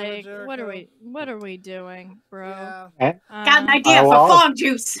just like, what are we doing, bro? Yeah. Got an idea for fog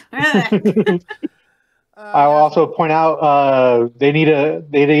juice. I'll also point out they need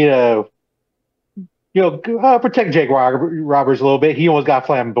a protect Jake Roberts a little bit. He almost got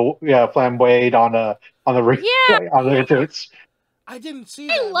flamboyed on the ring, on the entrance. I didn't see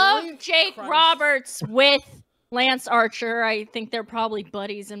that. I love Jake Roberts with Lance Archer. I think they're probably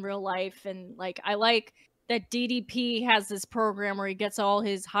buddies in real life, and like I like that DDP has this program where he gets all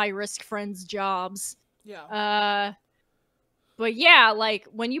his high-risk friends jobs. Yeah. But yeah, like,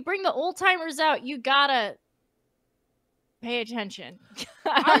 when you bring the old-timers out, you gotta pay attention.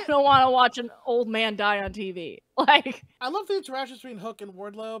 I don't want to watch an old man die on TV. Like, I love the interactions between Hook and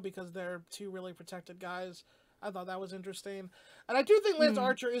Wardlow because they're two really protected guys. I thought that was interesting. And I do think Lance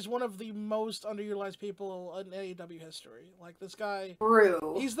Archer is one of the most underutilized people in AEW history. Like, this guy...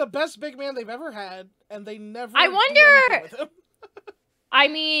 True. He's the best big man they've ever had, and they never... I wonder... with him. I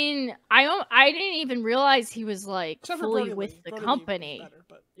mean, I didn't even realize he was, like, fully with the company. Better,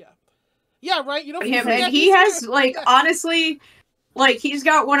 but yeah. Yeah, right? You know, he has, like, honestly... Like, he's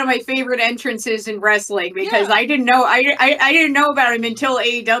got one of my favorite entrances in wrestling because I didn't know I didn't know about him until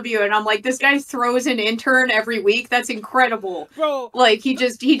AEW, and I'm like, this guy throws an intern every week. That's incredible. Bro, like he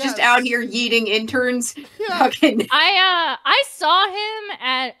just out here yeeting interns. Yeah. Fucking... I saw him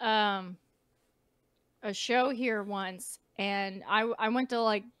at a show here once, and I went to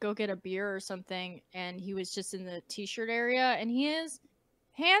like go get a beer or something, and he was just in the t-shirt area, and he is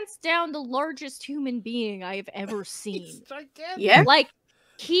hands down the largest human being I've ever seen. He's gigantic. Yeah. Like,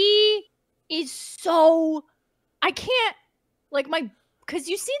 he is so... I can't... Like, because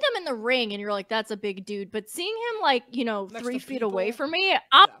you see them in the ring, and you're like, that's a big dude. But seeing him, like, you know, Next 3 to feet people. away from me,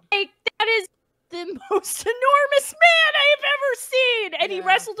 I'm like, that is the most enormous man I've ever seen. And he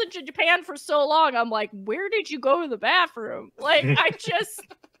wrestled in Japan for so long. I'm like, where did you go to the bathroom? Like, I just...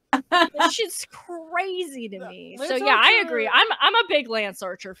 That shit's crazy to me. Lance so yeah, Archer, I agree. I'm a big Lance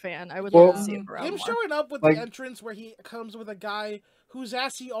Archer fan. I would love to see him around him more. showing up with the entrance where he comes with a guy whose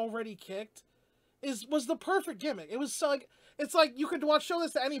ass he already kicked was the perfect gimmick. It was so like it's like you could show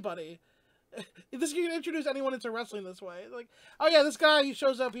this to anybody. You can introduce anyone into wrestling this way. Like, oh yeah, this guy, he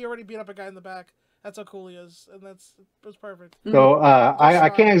shows up, he already beat up a guy in the back. That's how cool he is, and it was perfect. So I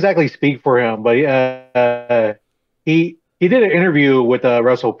can't exactly speak for him, but he did an interview with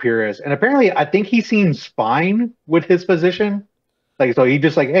Russell Purist, and apparently I think he seems fine with his position. Like, so he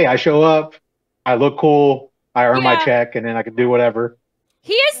just like, hey, I show up, I look cool, I earn my check, and then I can do whatever.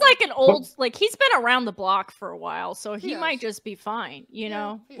 He is like an old, like he's been around the block for a while, so he might just be fine, you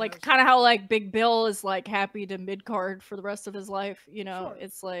know? Like kind of how like Big Bill is like happy to mid-card for the rest of his life, you know?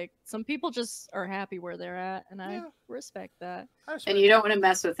 It's like some people just are happy where they're at, and I respect that. And you don't want to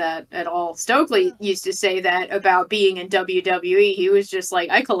mess with that at all. Stokely used to say that about being in WWE. He was just like,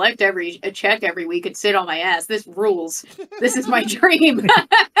 I collect a check every week and sit on my ass. This rules. This is my dream.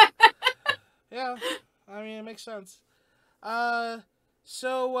 Yeah, I mean, it makes sense.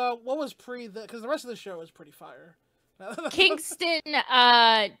 So, what was because the rest of the show was pretty fire. Kingston,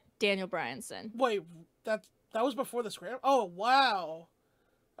 Daniel Bryanson. Wait, that was before the scramble? Oh, wow.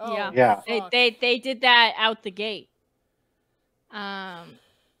 Oh, yeah. They did that out the gate.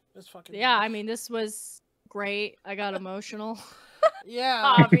 This fucking yeah, I mean, this was great. I got emotional. Yeah.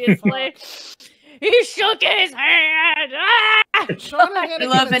 Obviously. He shook his hand. Ah! I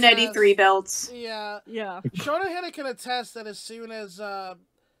love an Eddie 3 belts. Yeah. Yeah. Shauna Hennig can attest that as soon as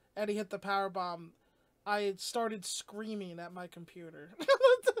Eddie hit the powerbomb, I started screaming at my computer.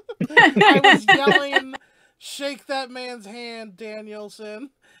 I was yelling, shake that man's hand,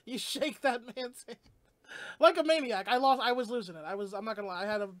 Danielson. You shake that man's hand. Like a maniac. I was losing it. I'm not gonna lie.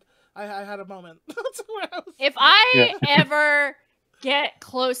 I had a moment. If I ever get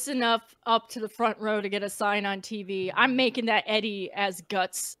close enough up to the front row to get a sign on TV, I'm making that Eddie as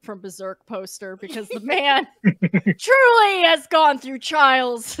Guts from Berserk poster, because the man truly has gone through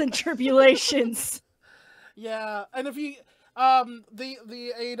trials and tribulations. Yeah, and if you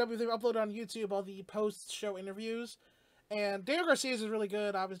The AEW thing uploaded on YouTube all the post-show interviews, and Daniel Garcia's is really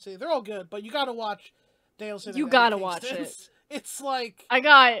good. Obviously, they're all good, but you gotta watch Danielson. You gotta watch it. It's like I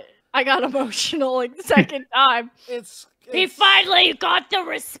got emotional like the second time. He finally got the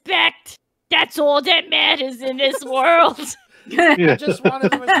respect. That's all that matters in this world. I just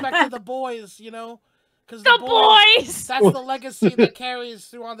wanted the respect of the boys, you know, because the boys. That's the legacy that carries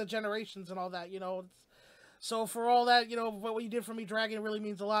through on the generations and all that, you know. So for all that, you know, what you did for me, Dragon, really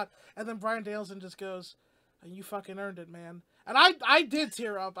means a lot. And then Bryan Danielson just goes, "You fucking earned it, man." And I did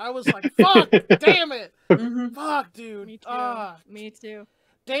tear up. I was like, "Fuck, damn it, fuck, dude." Me too. Me too.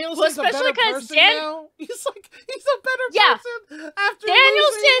 Danielson's a better person now. He's a better person after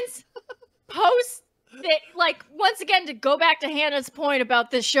Danielson's post. Like, once again, to go back to Hannah's point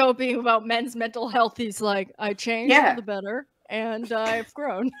about this show being about men's mental health, he's like, I changed for the better, and I've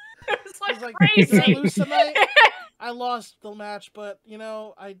grown. It's like crazy. Did I lose tonight? I lost the match, but you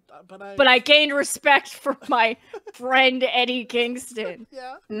know, But I gained respect for my friend Eddie Kingston.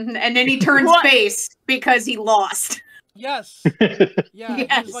 Yeah. And then he turns face because he lost. Yes. Yeah.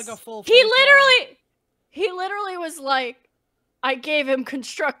 Yes. He's like a full. He literally was like, I gave him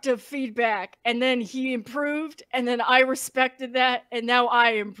constructive feedback, and then he improved, and then I respected that, and now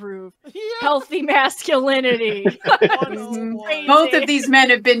I improve. Yeah. Healthy masculinity. Both of these men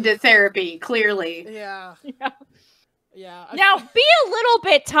have been to therapy, clearly. Yeah. Now, be a little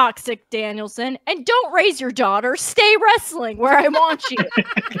bit toxic, Danielson, and don't raise your daughter. Stay wrestling where I want you.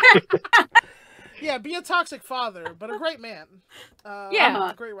 Yeah, be a toxic father, but a great man.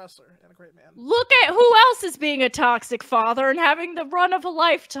 A great wrestler and a great man. Look at who else is being a toxic father and having the run of a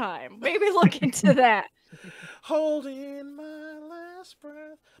lifetime. Maybe look into that. Holding my last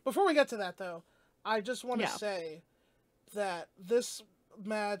breath. Before we get to that, though, I just want to say that this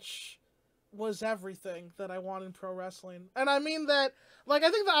match was everything that I want in pro wrestling. And I mean that, like, I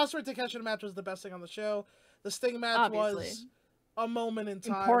think the Ospreay Takeshita match was the best thing on the show. The Sting match was a moment in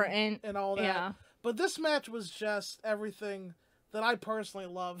time. Important. And all that. Yeah. But this match was just everything that I personally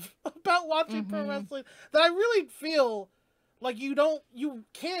love about watching pro wrestling. That I really feel like you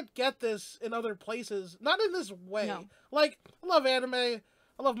can't get this in other places. Not in this way. No. Like, I love anime. I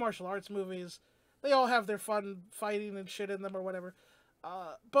love martial arts movies. They all have their fun fighting and shit in them or whatever.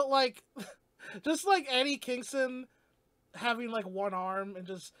 But, like, just like Eddie Kingston having, like, one arm and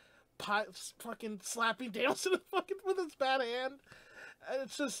just fucking slapping Danielson with his bad hand.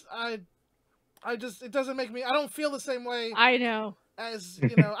 It's just, it doesn't make me, I don't feel the same way. I know. As,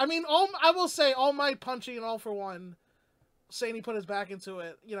 you know, I mean, I will say All Might punching and All For One, saying he put his back into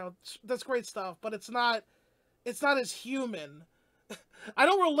it, you know, that's great stuff, but it's not as human. I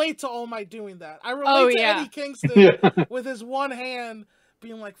don't relate to All Might doing that. I relate to Eddie Kingston with his one hand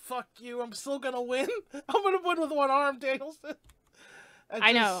being like, "Fuck you, I'm still gonna win. I'm gonna win with one arm, Danielson."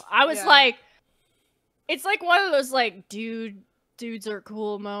 I know. I was like, it's like one of those, like, dudes are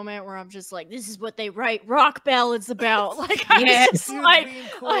cool moment where I'm just like, this is what they write rock ballads about. Like, dudes like, being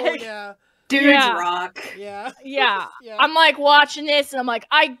cool, dudes rock. Yeah. I'm like watching this and I'm like,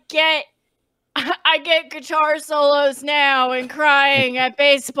 I get guitar solos now and crying at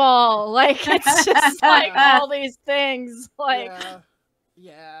baseball. Like, it's just like all these things. Like,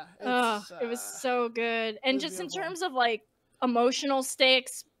 it was so good. And just beautiful. In terms of like emotional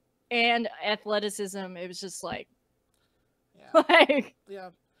stakes and athleticism, it was just like, I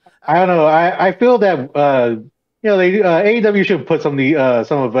don't know. I feel that you know, they AEW should put some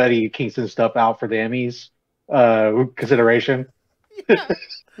of Eddie Kingston's stuff out for the Emmys consideration. Yeah.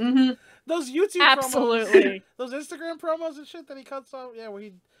 Those YouTube promos, those Instagram promos and shit that he cuts off, where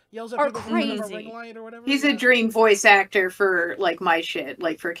he yells at people from the ring light or whatever. He's a dream voice actor for like my shit,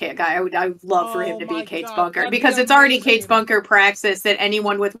 like for Kate Guy. I would love for him to be Kate Bunker because it's already Kate Bunker praxis that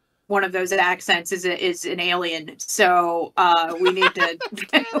anyone with one of those accents is an alien. So we need to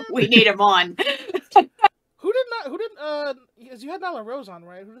we need him on. Who didn't you had Nyla Rose on,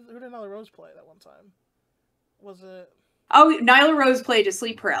 right? Who did Nyla Rose play that one time? Was it? Oh, Nyla Rose played a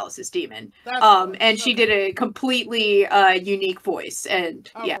sleep paralysis demon. And she did a completely unique voice. And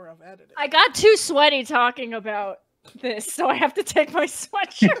I got too sweaty talking about this, so I have to take my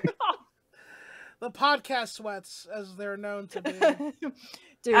sweatshirt off. The podcast sweats, as they're known to be.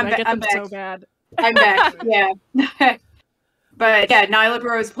 Dude, I get them so bad. I'm back, yeah. But yeah, Nyla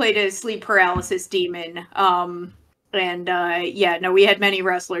Rose played a sleep paralysis demon. We had many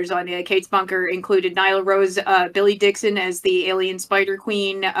wrestlers on it. Kate's Bunker included Nyla Rose, Billy Dixon as the alien Spider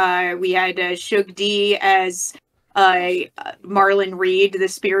Queen. We had Shug D as Marlon Reed, the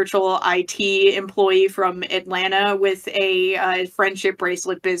spiritual IT employee from Atlanta with a friendship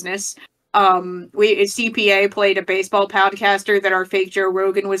bracelet business. CPA played a baseball podcaster that our fake Joe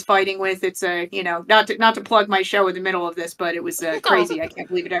Rogan was fighting with. It's a, not to plug my show in the middle of this, but it was crazy. I can't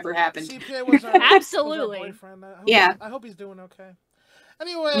believe it ever happened. CPA was our, absolutely was our boyfriend. I hope he's doing okay.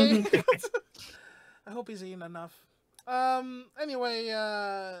 Anyway, I hope he's eating enough. Anyway,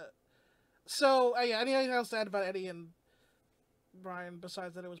 so anything else to add about Eddie and Bryan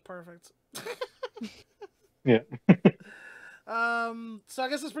besides that it was perfect? Yeah. So I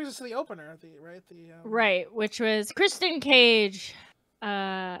guess this brings us to the opener, right, which was Kristen Cage,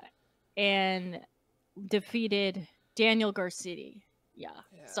 and defeated Daniel Garcia. Yeah.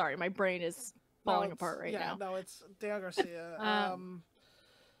 Sorry, my brain is falling apart right now. No, it's Daniel Garcia.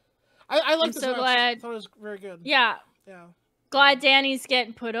 I like this match. I thought it was very good. Yeah. Glad Danny's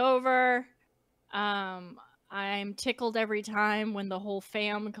getting put over. I'm tickled every time when the whole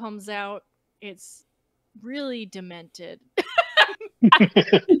fam comes out. It's really demented.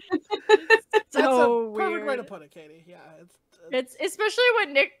 That's a perfect way to put it, Katie. Yeah, it's especially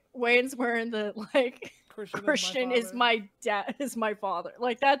when Nick Wayne's wearing the Christian is my dad, is my father.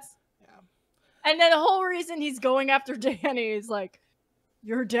 Like that's and then the whole reason he's going after Danny is like,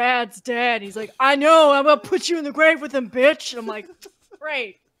 your dad's dead. He's like, I know, I'm gonna put you in the grave with him, bitch. And I'm like,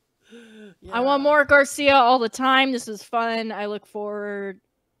 great. Yeah. I want more Garcia all the time. This is fun. I look forward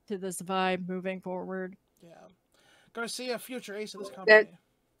to this vibe moving forward. Yeah. Garcia, future ace of this company.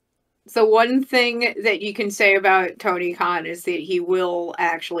 So one thing that you can say about Tony Khan is that he will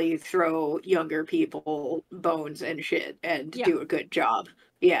actually throw younger people bones and shit and do a good job.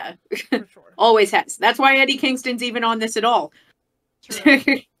 Yeah. For sure. Always has. That's why Eddie Kingston's even on this at all.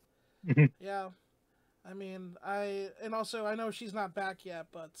 Yeah. I mean, I know she's not back yet,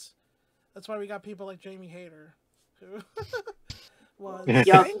 but that's why we got people like Jamie Hayter, who was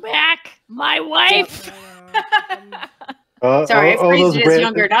bring back my wife. Sorry, I phrased it as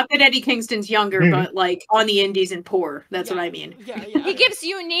younger. Not that Eddie Kingston's younger, but like on the indies and poor. That's what I mean. Yeah. He gives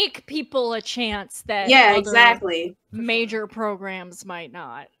unique people a chance that exactly major programs might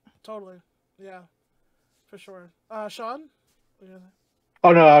not. Totally. Yeah. For sure. Sean?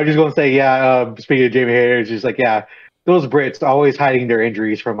 Oh no, I was just going to say, speaking of Jamie Hayter, it's just like, those Brits always hiding their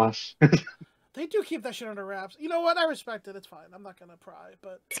injuries from us. They do keep that shit under wraps. You know what? I respect it. It's fine. I'm not gonna pry,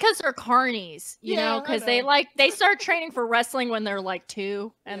 but it's because they're carnies, you know, because they start training for wrestling when they're like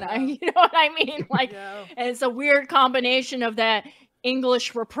 2, and you know what I mean. Like, and it's a weird combination of that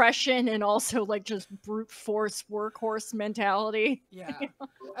English repression and also like just brute force workhorse mentality. Yeah,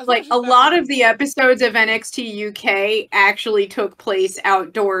 like a lot of the episodes of NXT UK actually took place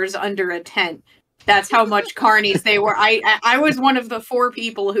outdoors under a tent. That's how much carnies they were. I was one of the 4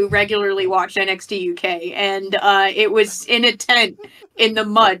 people who regularly watched NXT UK, and it was in a tent in the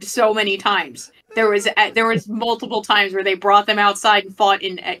mud so many times. There was multiple times where they brought them outside and fought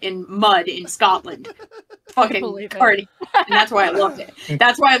in mud in Scotland. Fucking carny. And that's why I loved it.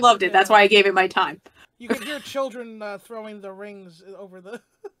 That's why I loved it. That's why I gave it my time. You could hear children throwing the rings over the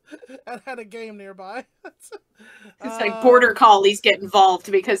at a game nearby. It's like border collies get involved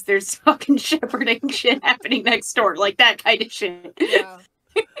because there's fucking shepherding shit happening next door, like that kind of shit. Yeah.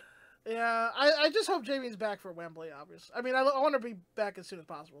 I just hope Jamie's back for Wembley. Obviously, I mean, I want her to be back as soon as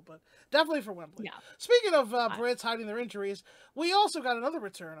possible, but definitely for Wembley. Yeah. Speaking of Brits hiding their injuries, we also got another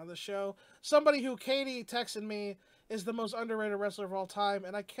return on the show. Somebody who Katie texted me is the most underrated wrestler of all time,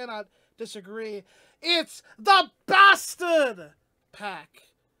 and I cannot disagree. It's the Bastard Pack.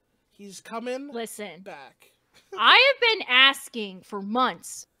 He's coming back. I have been asking for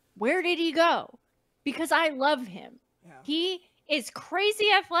months, where did he go? Because I love him. Yeah. He is crazy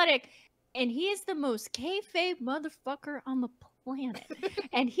athletic, and he is the most kayfabe motherfucker on the planet.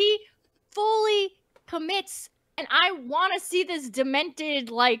 And he fully commits, and I want to see this demented,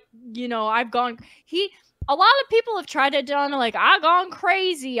 like, you know, a lot of people have tried to done like, I've gone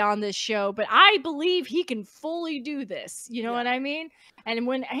crazy on this show, but I believe he can fully do this. You know what I mean? And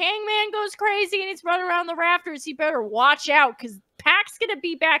when Hangman goes crazy and he's running around the rafters, he better watch out, because Pac's gonna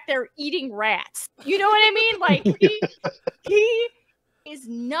be back there eating rats. You know what I mean? Like he is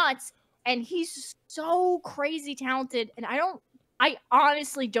nuts, and he's so crazy talented. And I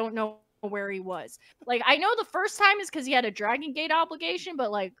honestly don't know where he was. Like, I know the first time is because he had a Dragon Gate obligation,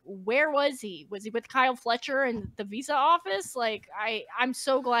 but like, where was he? Was he with Kyle Fletcher in the visa office? Like, I'm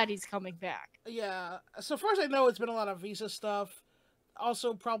so glad he's coming back. Yeah. So far as I know, it's been a lot of visa stuff.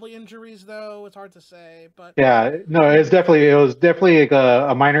 Also, probably injuries, though. It's hard to say, but yeah, no, it was definitely like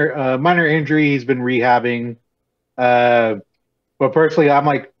a minor injury. He's been rehabbing. But personally, I'm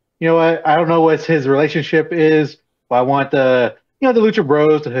like, you know what? I don't know what his relationship is, but I want the Lucha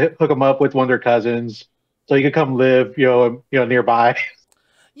Bros to hook him up with one of their cousins, so he could come live, nearby.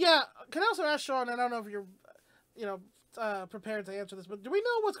 Yeah, can I also ask Sean? And I don't know if you're, prepared to answer this, but do we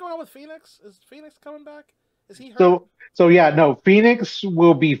know what's going on with Phoenix? Is Phoenix coming back? Is he hurt? So yeah, no. Phoenix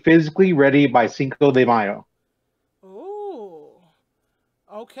will be physically ready by Cinco de Mayo. Ooh.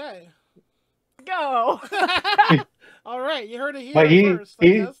 Okay. Go. All right, you heard it here first. I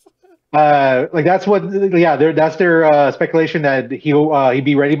guess. That's what. Yeah, that's their speculation that he'd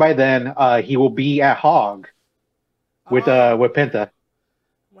be ready by then. He will be at Hog with Penta.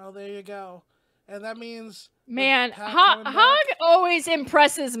 Well, there you go, and that means. Man, Hog always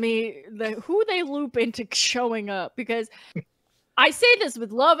impresses me, who they loop into showing up, because I say this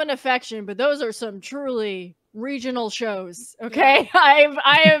with love and affection, but those are some truly regional shows. Okay, yeah.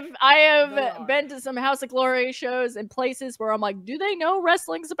 I have been to some House of Glory shows and places where I'm like, do they know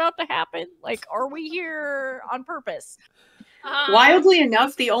wrestling's about to happen? Like, are we here on purpose? Wildly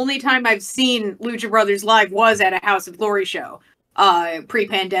enough, the only time I've seen Lucha Brothers live was at a House of Glory show,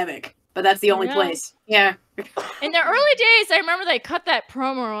 pre-pandemic. But that's the only place. Yeah. In the early days, I remember they cut that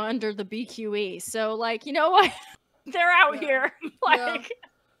promo under the BQE. So, like, you know what? They're out here. Like,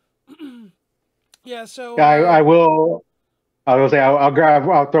 yeah. So I will. I will say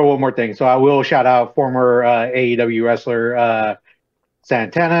I'll throw one more thing. So I will shout out former AEW wrestler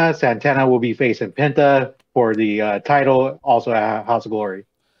Santana. Santana will be facing Penta for the title, also at House of Glory.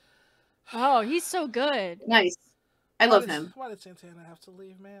 Oh, he's so good. Nice. I love him. Why did Santana have to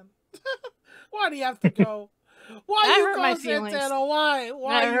leave, man? Why do you have to go? Why that you hurt go, my Santana? Feelings.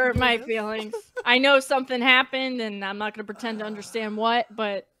 Why that hurt my feelings. I know something happened, and I'm not going to pretend to understand what,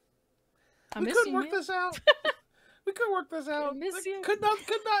 but I miss you, work this out. We could work this out.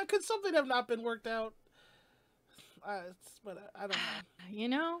 Could something have not been worked out? But I don't know. You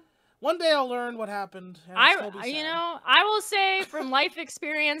know? One day I'll learn what happened. I will say from life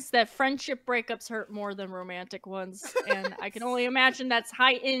experience that friendship breakups hurt more than romantic ones, and I can only imagine that's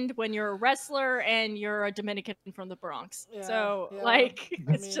heightened when you're a wrestler and you're a Dominican from the Bronx. Yeah, so,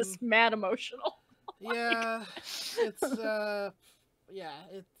 it's just mad emotional. Yeah,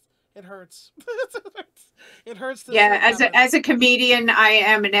 it hurts. It hurts. As a comedian, I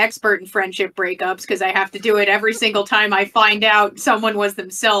am an expert in friendship breakups because I have to do it every single time I find out someone was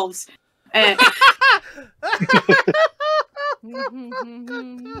themselves. And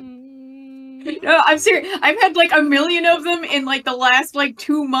no, I'm serious. I've had like a million of them in like the last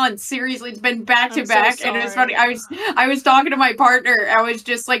 2 months. Seriously, it's been back to back, and it's funny. I was talking to my partner. I was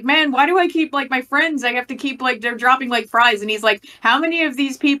just like, man, why do I keep my friends? I have to keep they're dropping like fries, and he's like, how many of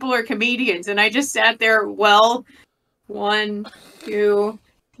these people are comedians? And I just sat there. Well, 1, 2,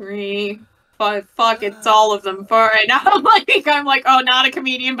 3, 5. Fuck, it's all of them. For right now, I'm like, oh, not a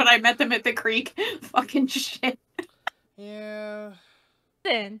comedian, but I met them at the creek. Fucking shit. Yeah.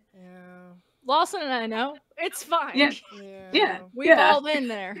 Then. Lawson and I know. It's fine. Yeah. We've all been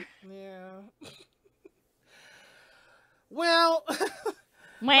there. Yeah. Well,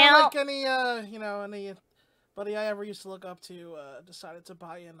 not like anybody I ever used to look up to decided to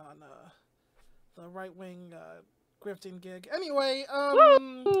buy in on the right-wing grifting gig. Anyway,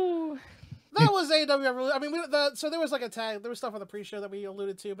 Woo! That was AEW Revolution. I mean, so there was like a tag. There was stuff on the pre-show that we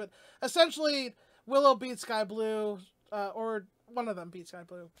alluded to, but essentially, Willow beat Sky Blue, or one of them beat Sky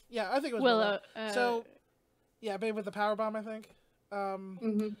Blue. Yeah, I think it was Willow. So, yeah, Babe with the powerbomb, I think.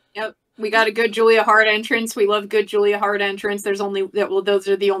 Yep. We got a good Julia Hart entrance. We love good Julia Hart entrance. Those are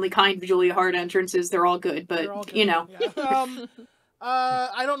the only kind of Julia Hart entrances. They're all good, but all good, Yeah.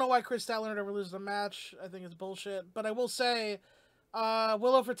 I don't know why Chris Statlander never loses a match. I think it's bullshit. But I will say,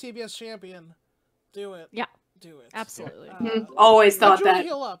 Willow for TBS champion. Do it. Yeah. Do it. Absolutely. Always thought that.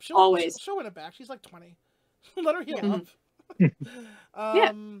 Heal up. Always. She'll win it back. She's like 20. Let her heal up.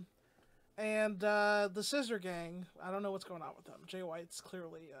 And the Scissor Gang, I don't know what's going on with them. Jay White's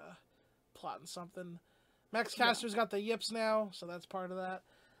clearly plotting something. Max Caster's got the yips now, so that's part of that.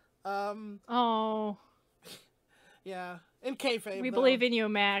 Yeah. In kayfabe, we believe in you,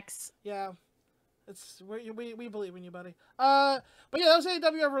 Max. Yeah. We believe in you, buddy. But yeah, that was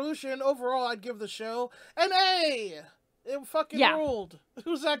AEW Revolution. Overall, I'd give the show an A. It fucking ruled. It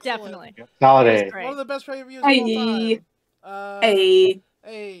was excellent. Definitely. Solid A. One of the best pay-per-views of all time.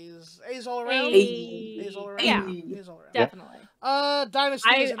 A's all around. A's all around. Yeah. A's all around. Definitely.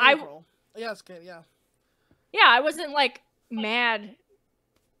 Dynasty is in April. Yes, Kate. Yeah. Yeah, I wasn't mad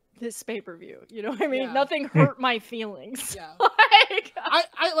this pay-per-view. You know what I mean? Yeah. Nothing hurt my feelings. Yeah.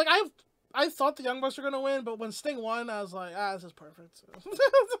 I thought the Young Bucks were gonna win, but when Sting won, I was like, this is perfect.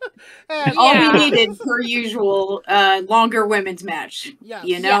 All we needed, per usual, longer women's match. Yes.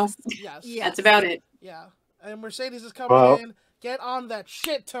 You know? Yes. That's about it. Yeah. And Mercedes is coming in. Get on that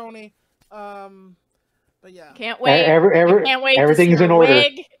shit, Tony. But yeah, can't wait. Can't wait. Everything's in order.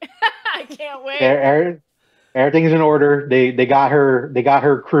 I can't wait. Everything's in order. They got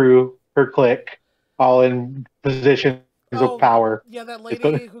her crew, her clique, all in positions of power. Yeah, that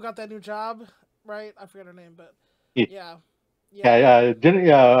lady who got that new job, right? I forget her name, but yeah.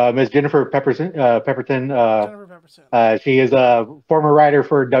 Miss Jennifer Pepperton. Jennifer Pepperton. She is a former writer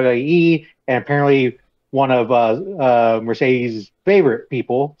for WWE and apparently one of Mercedes' favorite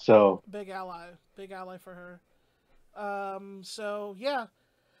people. So big ally for her. So yeah,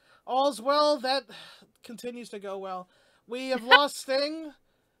 all's well. That continues to go well. We have lost Sting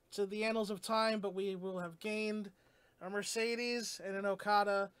to the annals of time, but we will have gained a Mercedes and an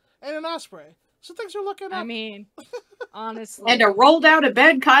Okada and an Ospreay. So things are looking up. I mean, honestly. And a rolled out of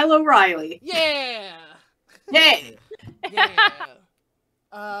bed Kyle O'Reilly. Yeah. Yeah.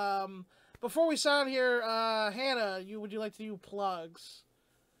 Before we sign here, Hannah, would you like to do plugs?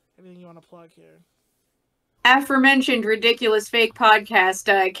 Anything you want to plug here? Aforementioned ridiculous fake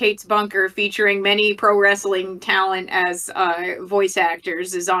podcast, Kate's Bunker, featuring many pro wrestling talent as voice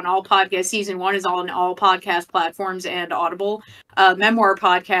actors, is on all podcasts. Season 1 is on all podcast platforms and Audible. Memoir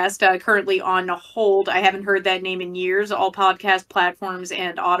podcast, currently on hold. I haven't heard that name in years. All podcast platforms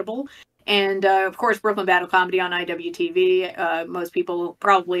and Audible. And, of course, Brooklyn Battle Comedy on IWTV. Most people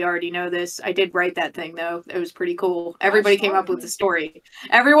probably already know this. I did write that thing, though. It was pretty cool. Everybody came up with the story.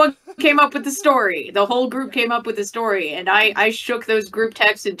 Everyone came up with the story. The whole group came up with the story. And I shook those group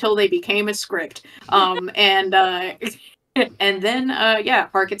texts until they became a script. And then,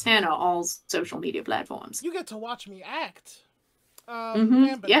 Park It's Hannah, all social media platforms. You get to watch me act.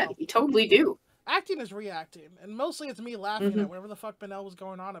 Yeah, you totally do. Acting is reacting. And mostly it's me laughing at whatever the fuck Benel was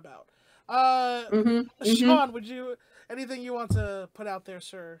going on about. Sean, anything you want to put out there,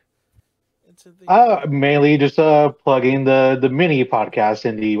 sir? Into the mainly just plugging the mini podcast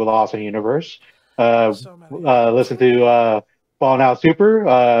in the Awesome universe. Listen to Falling Out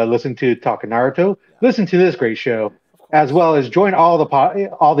Super, listen to Talking Naruto, listen to this great show, as well as join all the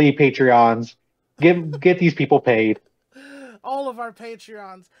Patreons. Get these people paid. All of our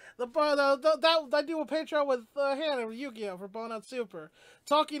Patreons. I do a Patreon with Hannah with Yu-Gi-Oh! For Blown Out Super.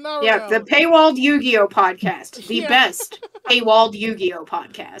 Talking Naruto. Yeah, the Paywalled Yu-Gi-Oh! Podcast. The best Paywalled Yu-Gi-Oh!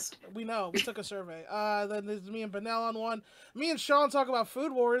 Podcast. We know. We took a survey. Then there's me and Benel on one. Me and Sean talk about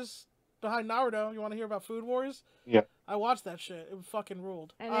Food Wars behind Naruto. You want to hear about Food Wars? Yeah. I watched that shit. It fucking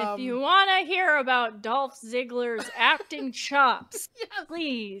ruled. And if you want to hear about Dolph Ziggler's acting chops,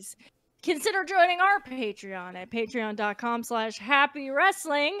 please consider joining our Patreon at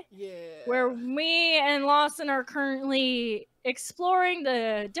patreon.com/happywrestling, where me and Lawson are currently exploring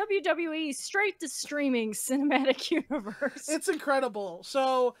the WWE straight-to-streaming cinematic universe. It's incredible.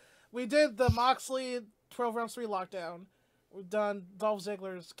 So, we did the Moxley 12 Rounds 3 lockdown. We've done Dolph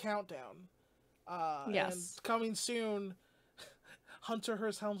Ziggler's countdown. And coming soon, Hunter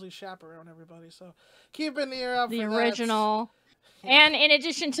Hearst Helmsley chaperone, everybody. So, keep an ear out for the original. And in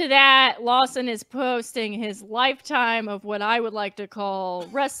addition to that, Lawson is posting his lifetime of what I would like to call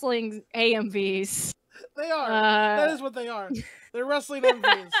wrestling AMVs. They are. That is what they are. They're wrestling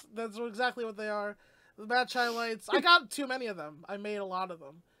AMVs. That's exactly what they are. The match highlights. I got too many of them. I made a lot of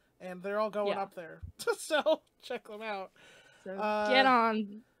them. And they're all going up there. So, check them out. So get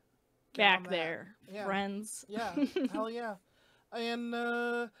on back there, friends. Yeah. Hell yeah. And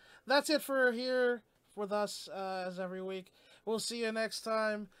that's it for here with us as every week. We'll see you next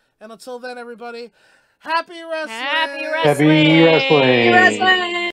time. And until then, everybody, happy wrestling! Happy wrestling! Happy wrestling! Happy wrestling!